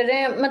बात कर रहे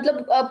हैं,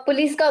 मतलब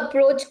पुलिस का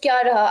अप्रोच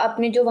क्या रहा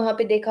आपने जो वहां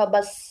पे देखा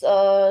बस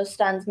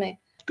स्टैंड्स में?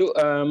 तो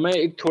मैं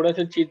एक थोड़ा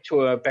सा चीज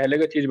पहले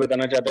का चीज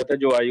बताना चाहता था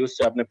जो आयुष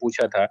से आपने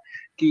पूछा था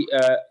कि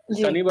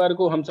शनिवार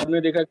को हम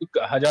सबने देखा कि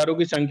हजारों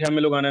की संख्या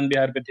में लोग आनंद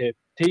विहार पे थे।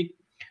 ठीक,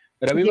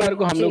 रविवार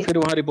को हम लोग फिर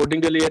वहां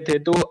रिपोर्टिंग के लिए थे,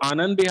 तो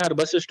आनंद विहार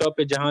बस स्टॉप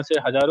पे जहां से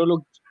हजारों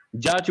लोग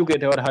जा चुके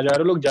थे और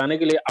हजारों लोग जाने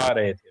के लिए आ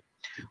रहे थे,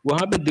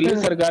 वहां पे दिल्ली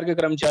सरकार के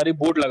कर्मचारी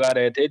बोर्ड लगा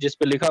रहे थे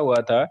जिसपे लिखा हुआ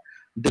था,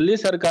 दिल्ली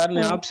सरकार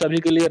ने आप सभी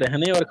के लिए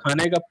रहने और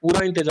खाने का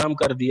पूरा इंतजाम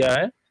कर दिया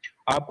है,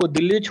 आपको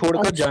दिल्ली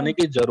छोड़कर जाने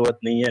की जरूरत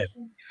नहीं है।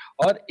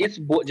 और इस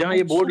जहां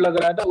ये बोर्ड लग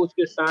रहा था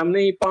उसके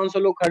सामने ही 500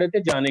 लोग खड़े थे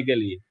जाने के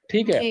लिए।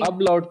 ठीक है,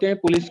 अब लौटते हैं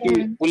पुलिस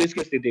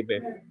की स्थिति पे।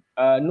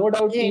 नो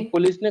डाउट कि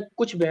पुलिस ने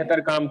कुछ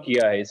बेहतर काम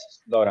किया है इस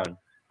दौरान।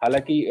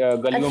 हालांकि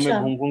गलियों में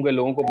घूम घूम के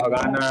लोगों को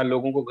भगाना,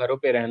 लोगों को घरों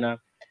पे रहना,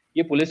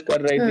 ये पुलिस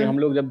कर रही थी। हम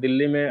लोग जब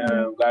दिल्ली में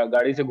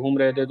गाड़ी से घूम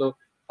रहे थे तो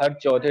हर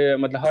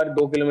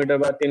 2 किलोमीटर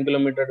बाद 3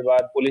 किलोमीटर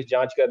बाद पुलिस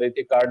जांच कर रही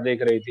थी, कार्ड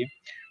देख रही थी।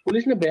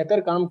 पुलिस ने बेहतर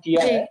काम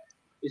किया है,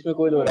 इसमें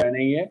कोई दो राय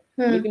नहीं है।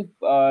 लेकिन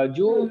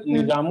जो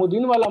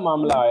निजामुद्दीन वाला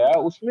मामला आया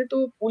उसमें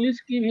तो पुलिस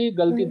की भी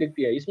गलती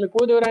दिखती है। इसमें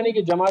कोई दो राय नहीं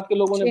कि जमात के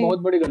लोगों ने बहुत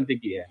बड़ी गलती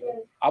की है।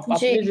 आप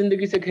अपनी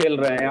जिंदगी से खेल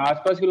रहे हैं,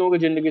 आसपास के लोगों की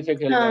जिंदगी से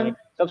खेल रहे हैं।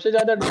 सबसे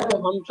ज्यादा डर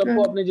हम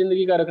सबको अपनी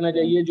जिंदगी का रखना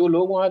चाहिए। जो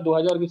लोग वहाँ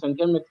 2000 की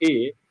संख्या में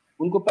थे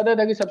उनको पता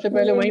था कि सबसे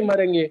पहले वही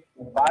मरेंगे,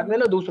 बाद में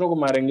ना दूसरों को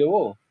मारेंगे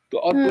वो तो।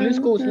 और पुलिस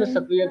को उसमें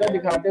सक्रियता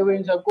दिखाते हुए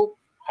इन सबको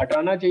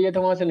हटाना चाहिए था,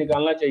 वहां से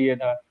निकालना चाहिए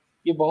था।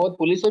 ये बहुत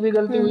पुलिस से भी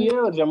गलती हुई है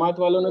और जमात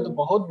वालों ने तो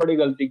बहुत बड़ी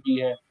गलती की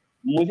है।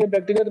 मुझे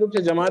व्यक्तिगत रूप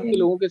से जमात के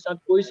लोगों के साथ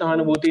कोई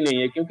सहानुभूति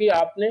नहीं है, क्योंकि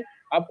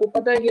आपको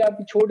पता है कि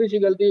आपकी छोटी सी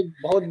गलती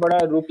बहुत बड़ा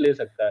रूप ले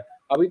सकता है।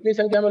 अब इतनी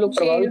संख्या में लोग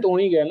प्रभावित तो हो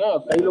ही गए ना,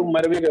 कई लोग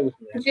मर भी गए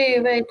उसमें।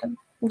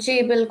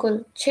 जी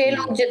बिल्कुल, 6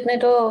 लोग जितने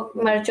तो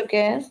मर चुके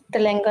हैं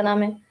तेलंगाना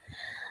में।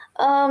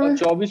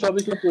 24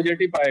 लोग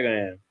पॉजिटिव पाए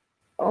गए हैं।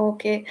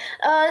 Okay.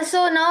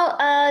 So now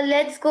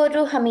let's go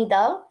to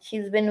Hamida.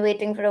 She's been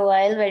waiting for a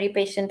while very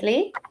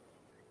patiently.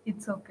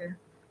 It's okay.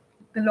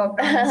 The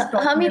lockdown has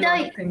taught me a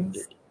lot of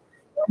things.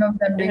 One of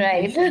them being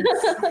right.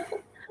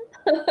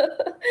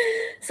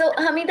 So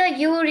Hamida,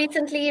 you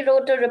recently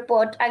wrote a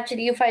report.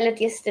 Actually, you filed it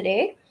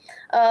yesterday.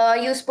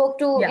 You spoke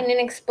to Indian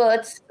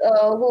experts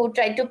who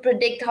tried to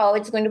predict how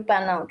it's going to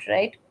pan out,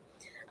 right?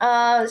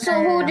 So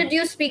who did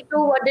you speak to?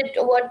 What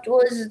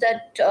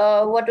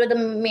were the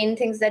main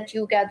things that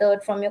you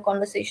gathered from your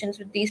conversations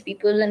with these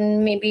people?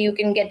 And maybe you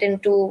can get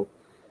into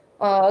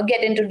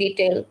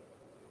detail.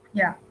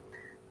 Yeah.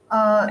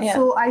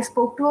 So I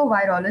spoke to a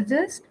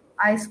virologist,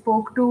 I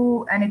spoke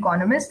to an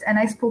economist, and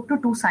I spoke to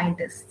 2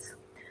 scientists.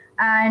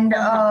 And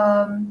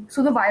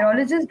so the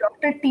virologist,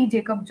 Dr. T.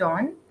 Jacob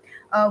John,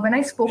 when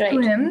I spoke to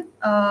him,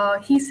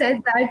 he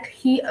said that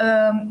he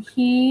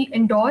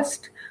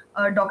endorsed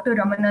Dr.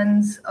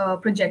 Ramanan's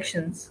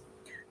projections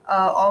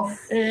of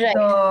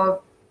the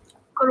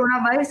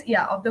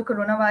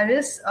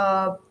coronavirus,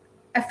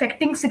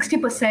 affecting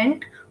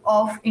 60%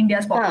 of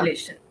India's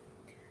population.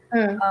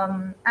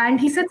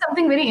 And he said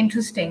something very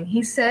interesting.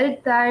 He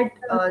said that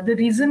the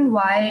reason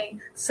why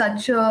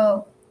such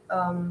a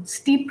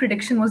steep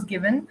prediction was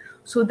given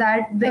so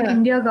that the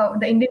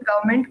Indian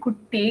government could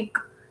take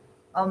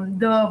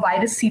the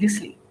virus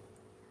seriously.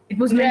 It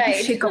was meant to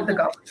shake up the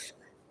government.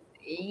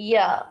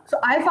 Yeah. So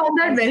I found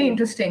that very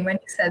interesting when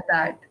he said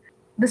that.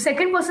 The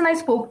second person I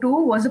spoke to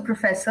was a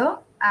professor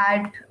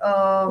at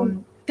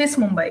TIS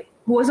Mumbai,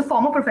 who was a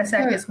former professor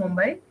at TIS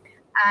Mumbai.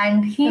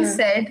 And he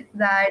said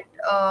that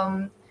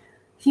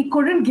he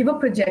couldn't give a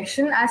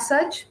projection as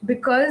such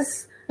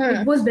because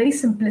it was very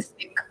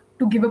simplistic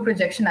to give a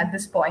projection at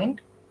this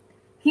point.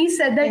 He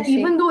said that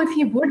even though if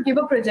he would give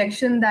a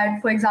projection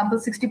that, for example,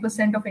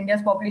 60% of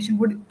India's population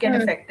would get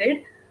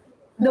affected,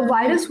 the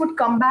virus would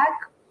come back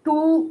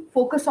to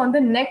focus on the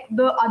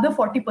other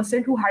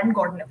 40% who hadn't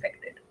gotten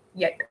affected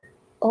yet.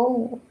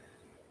 Oh,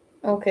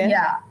 okay.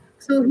 Yeah.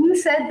 So he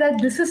said that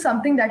this is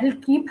something that will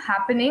keep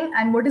happening,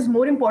 and what is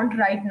more important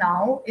right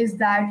now is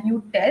that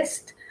you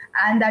test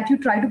and that you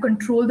try to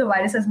control the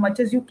virus as much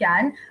as you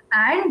can,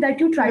 and that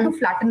you try to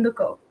flatten the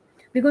curve.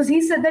 Because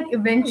he said that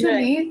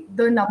eventually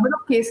the number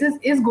of cases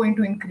is going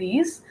to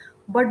increase,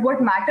 But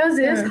what matters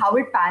is how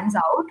it pans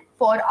out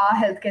for our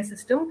healthcare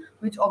system,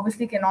 which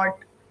obviously cannot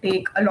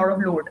take a lot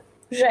of load.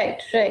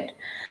 Right.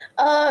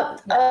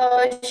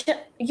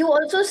 You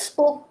also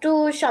spoke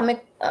to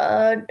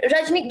Dr.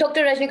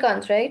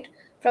 Rajnikant, right?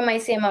 From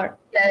ICMR.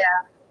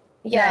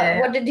 Yeah.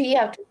 What did he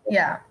have to say?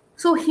 Yeah.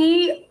 So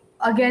he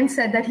again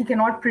said that he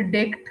cannot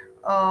predict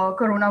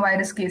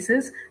coronavirus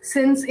cases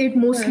since it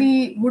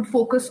mostly would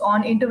focus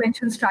on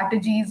intervention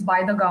strategies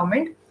by the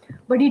government.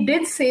 But he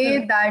did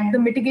say that the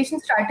mitigation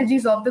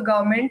strategies of the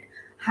government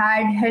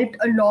had helped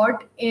a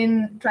lot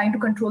in trying to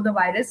control the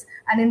virus.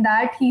 And in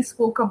that, he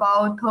spoke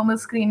about thermal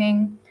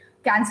screening,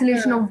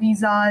 cancellation of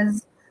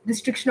visas,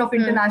 restriction of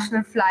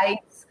international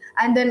flights,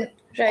 and then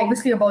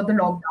obviously about the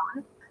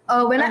lockdown.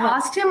 When I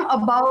asked him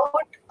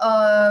about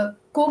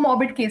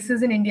comorbid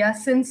cases in India,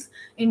 since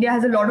India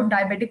has a lot of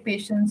diabetic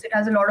patients, it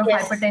has a lot of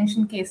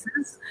hypertension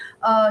cases,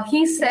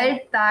 he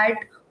said that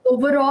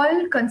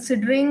overall,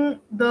 considering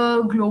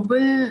the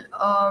global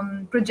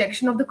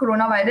projection of the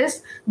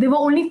coronavirus, there were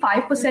only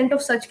 5%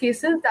 of such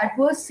cases that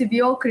were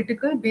severe or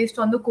critical based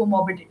on the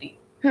comorbidity.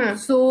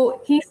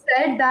 So he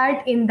said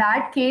that in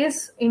that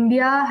case,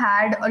 India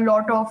had a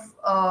lot of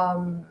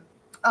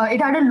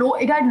it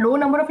had low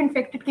number of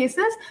infected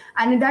cases,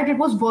 and in that it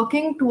was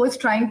working towards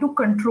trying to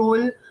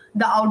control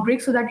the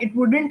outbreak so that it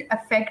wouldn't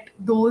affect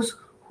those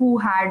who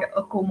had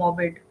a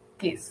comorbid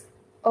case.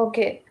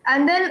 Okay.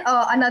 And then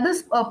another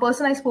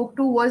person I spoke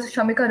to was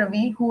Shamika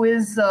Ravi, who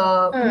was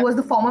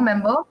the former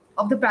member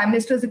of the Prime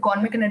Minister's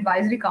Economic and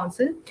Advisory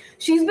Council.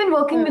 She's been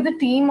working with a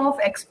team of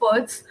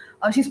experts.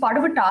 She's part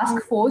of a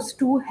task force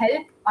to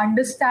help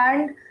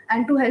understand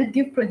and to help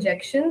give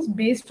projections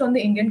based on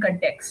the Indian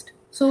context.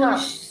 So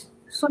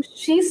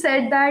she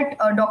said that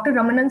Dr.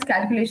 Ramanan's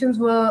calculations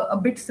were a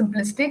bit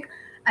simplistic.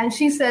 And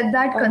she said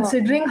that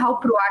considering how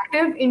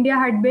proactive India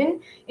had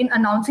been in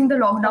announcing the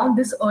lockdown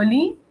this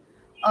early,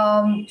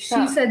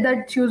 she said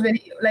that she was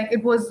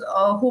it was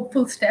a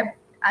hopeful step,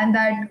 and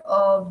that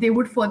they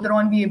would further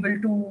on be able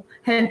to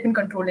help in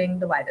controlling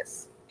the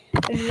virus.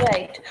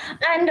 Right.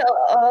 And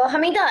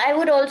Hamida, I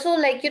would also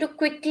like you to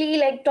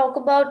quickly talk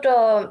about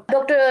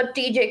Dr.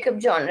 T. Jacob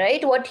John,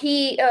 right? What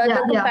the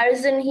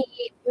comparison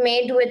he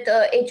made with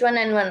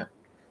H1N1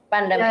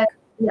 pandemic.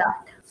 Yeah.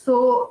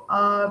 So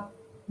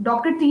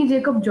Dr. T.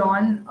 Jacob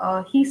John,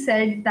 he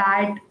said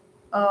that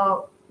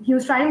he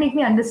was trying to make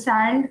me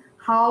understand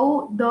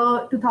how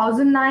the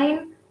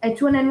 2009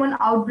 H1N1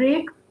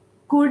 outbreak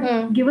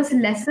could give us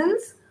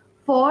lessons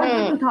for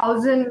the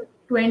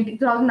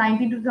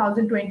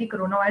 2019-2020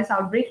 coronavirus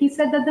outbreak. He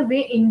said that the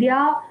way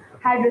India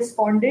had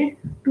responded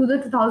to the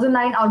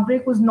 2009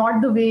 outbreak was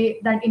not the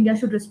way that India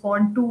should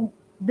respond to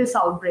this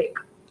outbreak.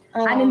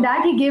 And in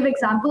that, he gave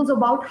examples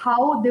about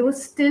how there was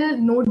still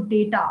no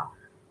data,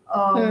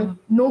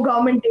 no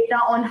government data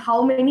on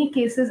how many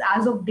cases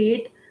as of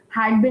date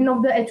had been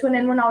of the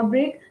H1N1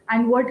 outbreak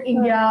and what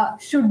India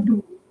should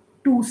do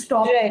to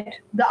stop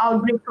the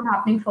outbreak from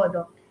happening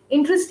further.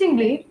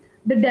 Interestingly,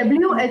 the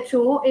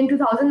WHO in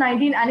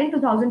 2019 and in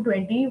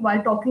 2020,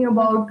 while talking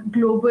about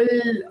global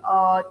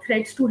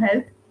threats to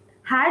health,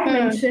 had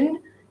mentioned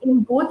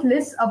in both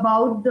lists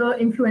about the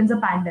influenza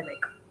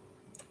pandemic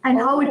and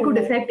how it could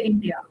affect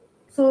India.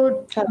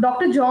 So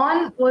Dr.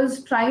 John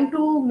was trying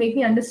to make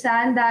me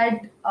understand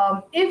that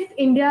if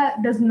India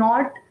does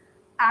not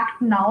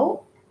act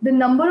now, the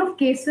number of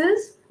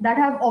cases that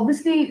have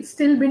obviously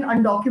still been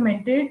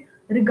undocumented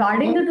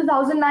regarding the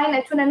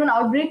 2009 H1N1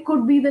 outbreak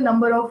could be the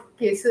number of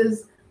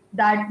cases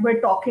that we're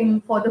talking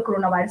for the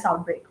coronavirus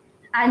outbreak.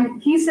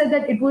 And he said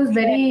that it was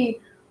very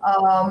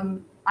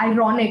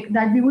ironic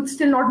that we would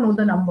still not know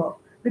the number,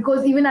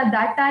 because even at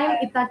that time,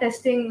 itna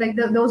testing,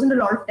 there wasn't a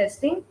lot of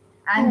testing.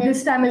 And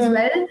this time as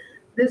well,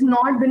 there's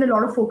not been a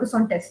lot of focus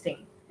on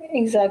testing.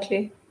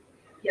 Exactly.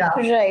 Yeah.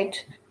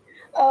 Right.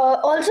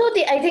 Also,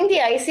 I think the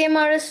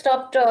ICMR has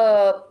stopped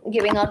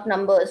giving out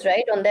numbers,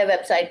 right, on their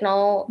website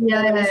now. The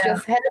Ministry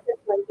of Health is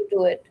going to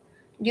do it.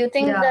 Do you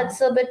think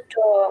that's a bit?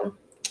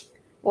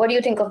 What do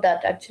you think of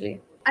that,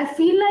 actually? I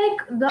feel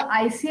like the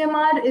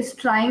ICMR is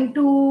trying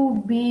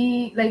to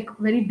be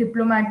very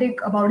diplomatic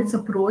about its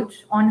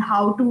approach on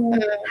how to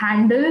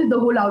handle the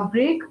whole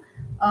outbreak.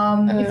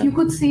 If you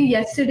could see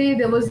yesterday,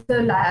 there was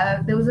a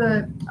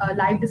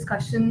live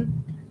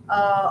discussion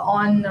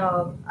on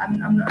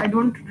I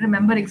don't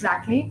remember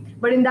exactly,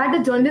 but in that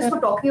the journalists were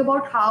talking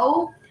about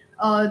how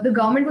the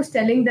government was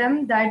telling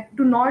them that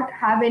to not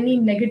have any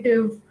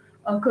negative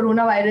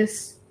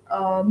coronavirus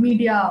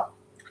media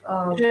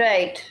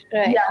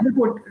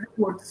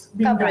reports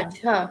being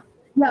coverage done.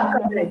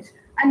 Coverage.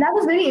 And that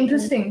was very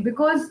interesting,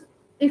 because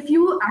if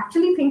you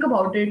actually think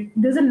about it,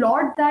 there's a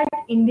lot that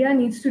India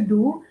needs to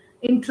do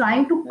in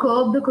trying to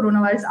curb the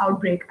coronavirus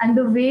outbreak. And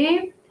the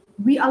way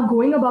we are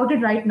going about it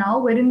right now,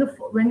 when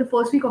the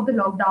first week of the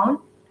lockdown,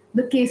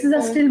 the cases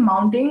are still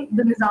mounting.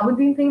 The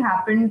Nizamuddin thing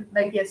happened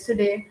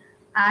yesterday,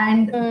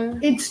 and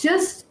it's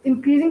just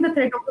increasing the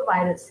threat of the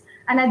virus.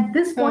 And at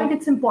this point,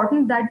 it's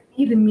important that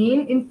we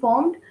remain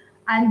informed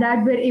and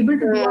that we're able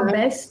to do our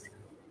best,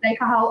 like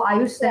how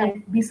Ayush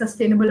said, be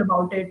sustainable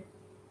about it.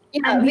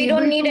 Yeah, we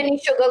don't need any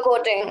sugar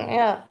coating.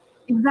 Yeah.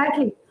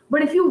 Exactly.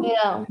 But if you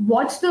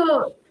watch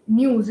the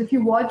news, if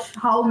you watch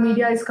how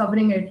media is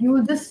covering it, you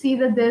will just see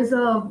that there's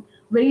a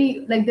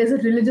there's a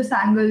religious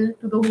angle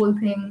to the whole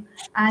thing,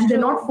 and they're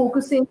not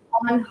focusing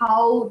on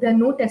how there are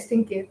no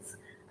testing kits,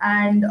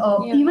 and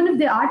even if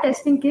they are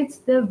testing kits,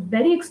 they're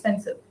very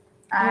expensive,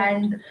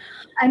 and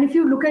if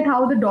you look at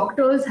how the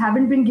doctors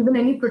haven't been given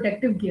any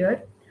protective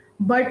gear,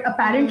 but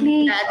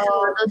apparently that's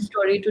another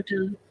story to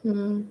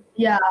tell.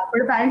 Yeah,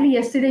 but apparently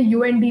yesterday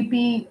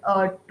UNDP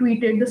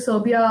tweeted, the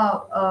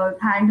Serbia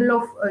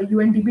handle of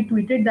UNDP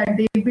tweeted that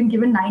they've been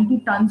given 90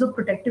 tons of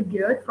protective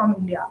gear from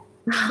India.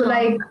 So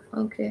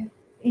okay.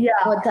 Yeah.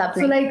 What's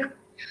happening?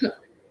 So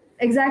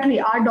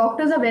exactly, our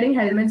doctors are wearing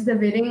helmets, they're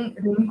wearing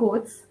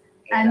raincoats,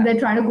 and they're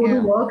trying to go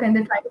to work and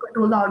they're trying to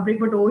control the outbreak.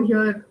 But over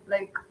here,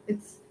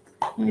 it's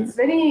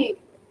very...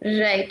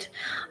 Right.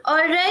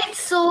 All right.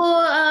 So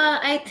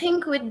I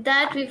think with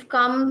that, we've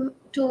come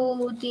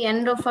to the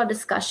end of our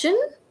discussion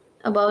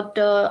about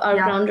our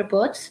ground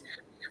reports.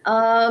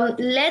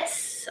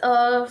 Let's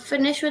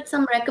finish with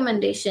some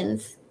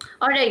recommendations.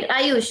 All right,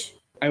 Ayush.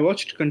 I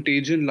watched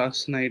Contagion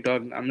last night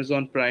on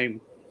Amazon Prime,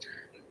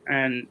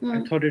 and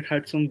I thought it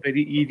had some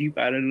very eerie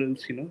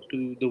parallels,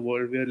 to the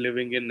world we are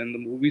living in and the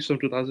movies from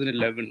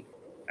 2011.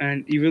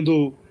 And even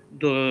though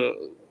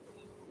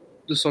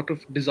the sort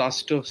of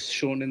disaster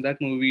shown in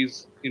that movie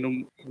is,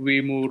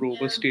 way more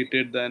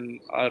overstated than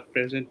our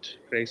present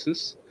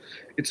crisis,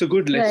 it's a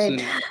good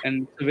lesson,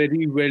 and it's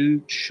very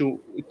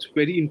it's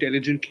very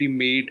intelligently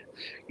made,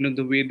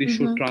 the way they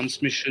show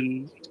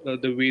transmission,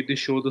 the way they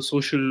show the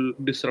social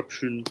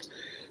disruption.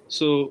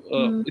 So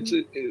it's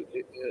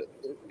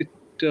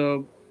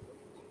a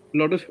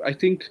lot of, I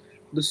think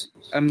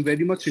I'm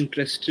very much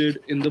interested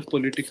in the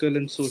political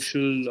and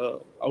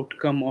social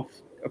outcome of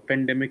a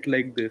pandemic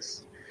like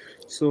this.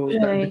 So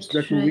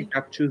that movie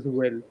captures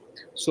well.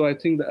 So I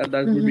think that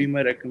would be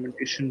my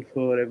recommendation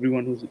for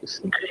everyone who's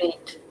listening.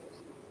 Great.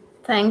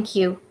 Thank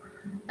you.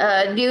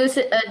 Do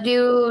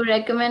you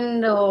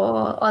recommend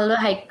all the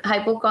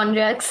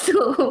hypochondriacs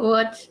to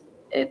watch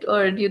it,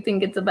 or do you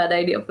think it's a bad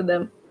idea for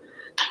them?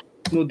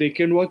 No, they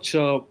can watch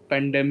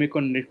Pandemic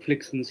on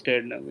Netflix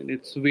instead. I mean,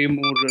 it's way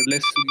more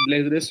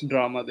less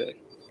drama there.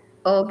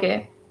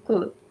 Okay,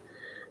 cool.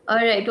 All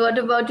right. What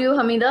about you,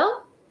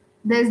 Hamida?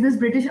 There's this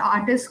British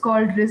artist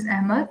called Riz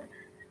Ahmed,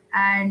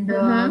 and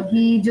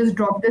he just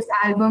dropped this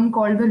album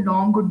called The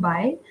Long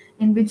Goodbye,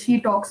 in which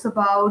he talks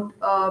about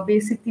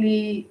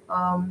basically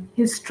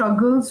his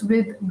struggles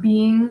with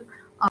being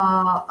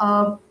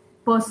a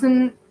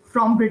person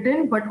from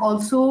Britain, but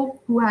also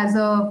who has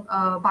a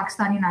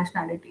Pakistani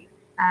nationality.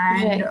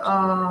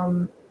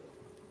 And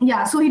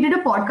so he did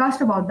a podcast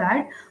about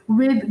that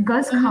with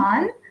Gus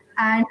Khan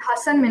and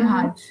Hasan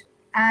Minhaj,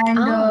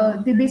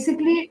 and they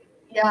basically...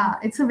 Yeah,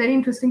 it's a very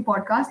interesting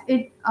podcast.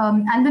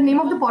 And the name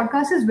of the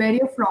podcast is Where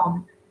You're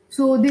From.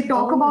 So they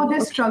talk about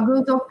their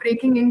struggles of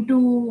breaking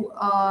into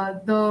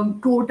the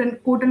quote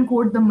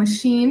unquote the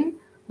machine,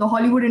 the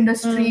Hollywood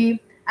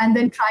industry, and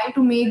then trying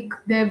to make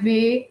their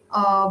way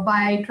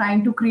by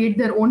trying to create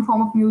their own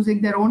form of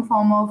music, their own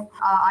form of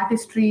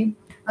artistry.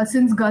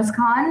 Since Gus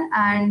Khan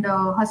and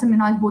Hasan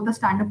Minhaj both are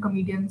stand-up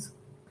comedians.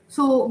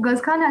 So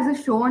Gus Khan has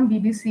a show on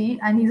BBC,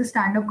 and he's a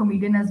stand-up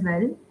comedian as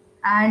well.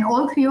 And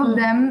all three of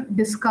them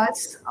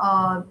discuss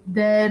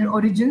their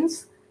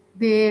origins.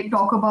 They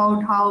talk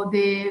about how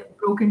they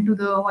broke into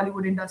the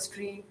Hollywood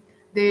industry.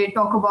 They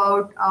talk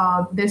about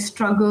their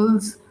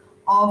struggles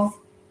of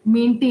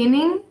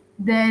maintaining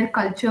their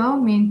culture,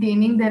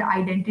 maintaining their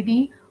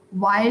identity,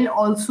 while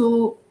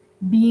also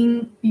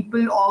being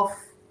people of,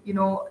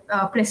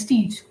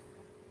 prestige,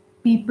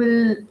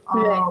 people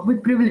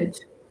with privilege,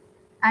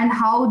 and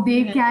how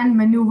they can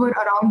maneuver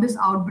around this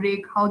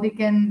outbreak, how they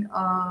can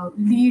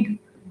lead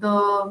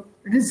the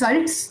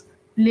results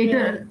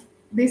later,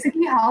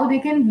 basically how they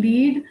can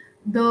lead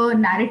the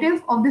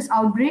narrative of this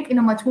outbreak in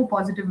a much more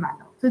positive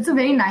manner. So it's a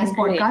very nice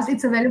podcast.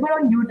 It's available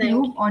on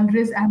YouTube on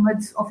Riz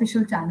Ahmed's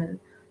official channel.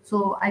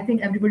 So I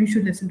think everybody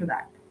should listen to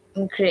that.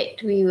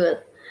 Great, we will.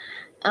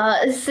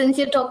 Since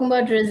you're talking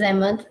about Riz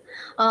Ahmed,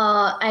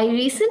 I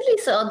recently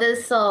saw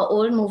this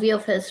old movie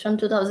of his from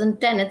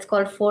 2010. It's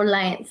called Four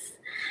Lions.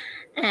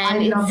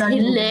 And it's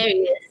hilarious.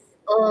 Movie.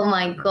 Oh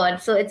my God.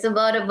 So it's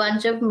about a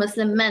bunch of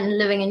Muslim men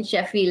living in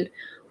Sheffield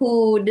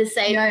who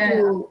decide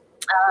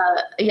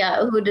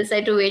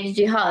to wage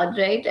jihad,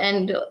 right?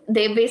 And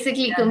they're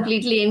basically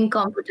completely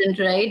incompetent,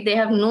 right? They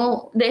are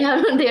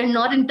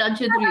not in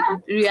touch with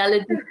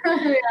reality.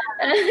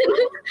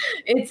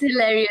 It's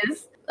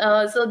hilarious.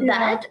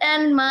 That,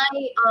 and my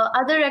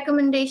other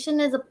recommendation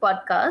is a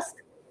podcast.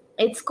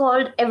 It's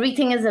called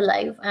Everything is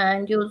Alive,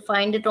 and you'll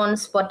find it on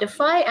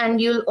Spotify,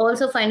 and you'll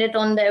also find it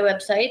on their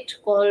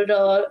website called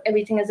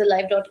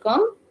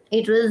everythingisalive.com.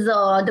 It was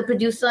the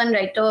producer and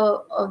writer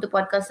of the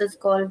podcast is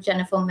called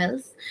Jennifer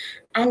Mills,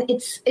 and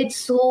it's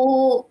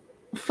so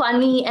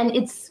funny and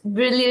it's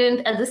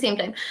brilliant at the same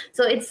time.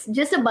 So it's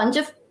just a bunch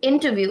of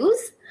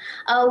interviews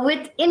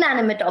with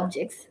inanimate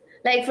objects.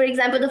 Like, for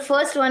example, the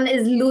first one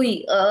is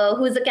Louis,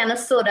 who is a can of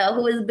soda,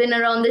 who has been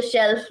around the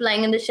shelf,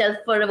 lying in the shelf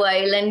for a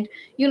while. And,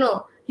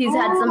 he's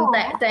had some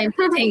time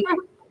to think.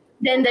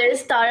 Then there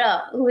is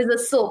Tara, who is a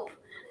soap.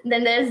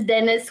 Then there's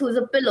Dennis, who's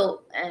a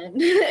pillow. And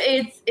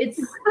it's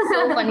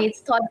so funny. It's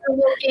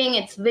thought-provoking,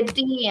 it's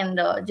witty, and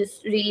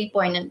just really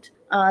poignant.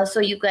 So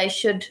you guys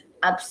should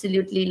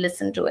absolutely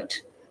listen to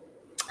it.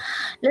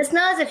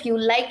 Listeners, if you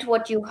liked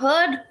what you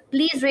heard,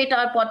 please rate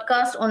our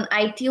podcast on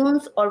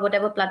iTunes or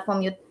whatever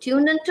platform you're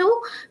tuned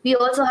into. We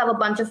also have a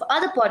bunch of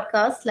other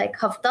podcasts like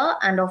Hafta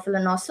and Awful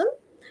and Awesome.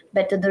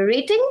 Better the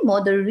rating,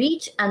 more the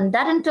reach, and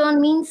that in turn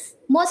means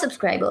more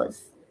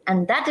subscribers.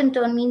 And that in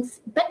turn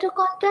means better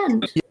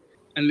content.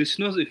 And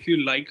listeners, if you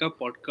like our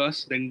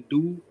podcast, then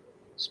do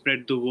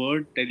spread the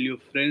word. Tell your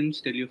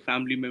friends, tell your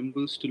family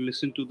members to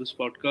listen to this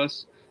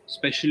podcast,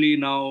 especially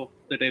now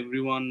that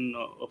everyone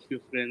of your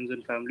friends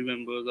and family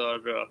members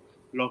are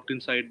locked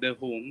inside their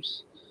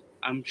homes.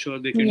 I'm sure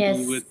they can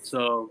do with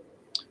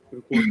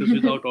Reporters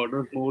Without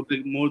Orders more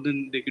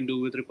than they can do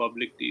with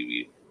Republic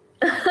TV.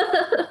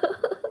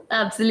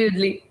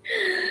 Absolutely.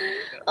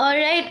 All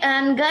right.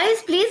 And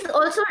guys, please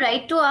also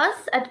write to us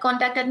at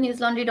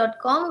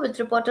contact@newslaundry.com with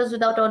Reporters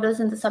Without Orders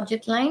in the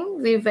subject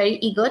line. We're very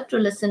eager to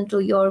listen to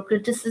your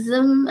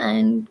criticism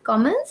and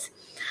comments.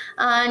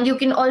 And you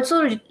can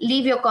also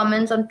leave your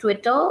comments on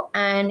Twitter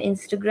and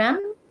Instagram.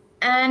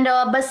 And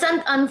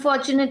Basant,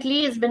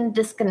 unfortunately, has been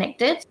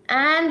disconnected.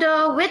 And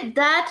with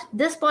that,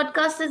 this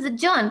podcast is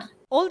adjourned.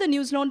 All the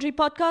News Laundry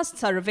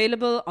podcasts are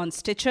available on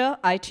Stitcher,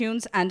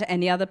 iTunes, and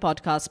any other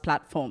podcast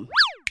platform.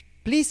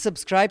 Please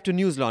subscribe to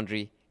News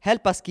Laundry.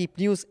 Help us keep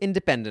news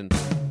independent.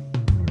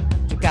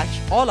 To catch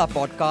all our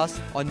podcasts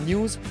on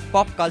news,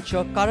 pop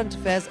culture, current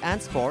affairs,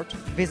 and sport,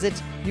 visit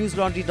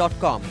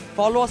newslaundry.com.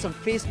 Follow us on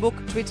Facebook,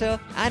 Twitter,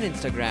 and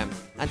Instagram,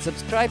 and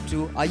subscribe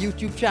to our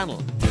YouTube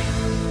channel.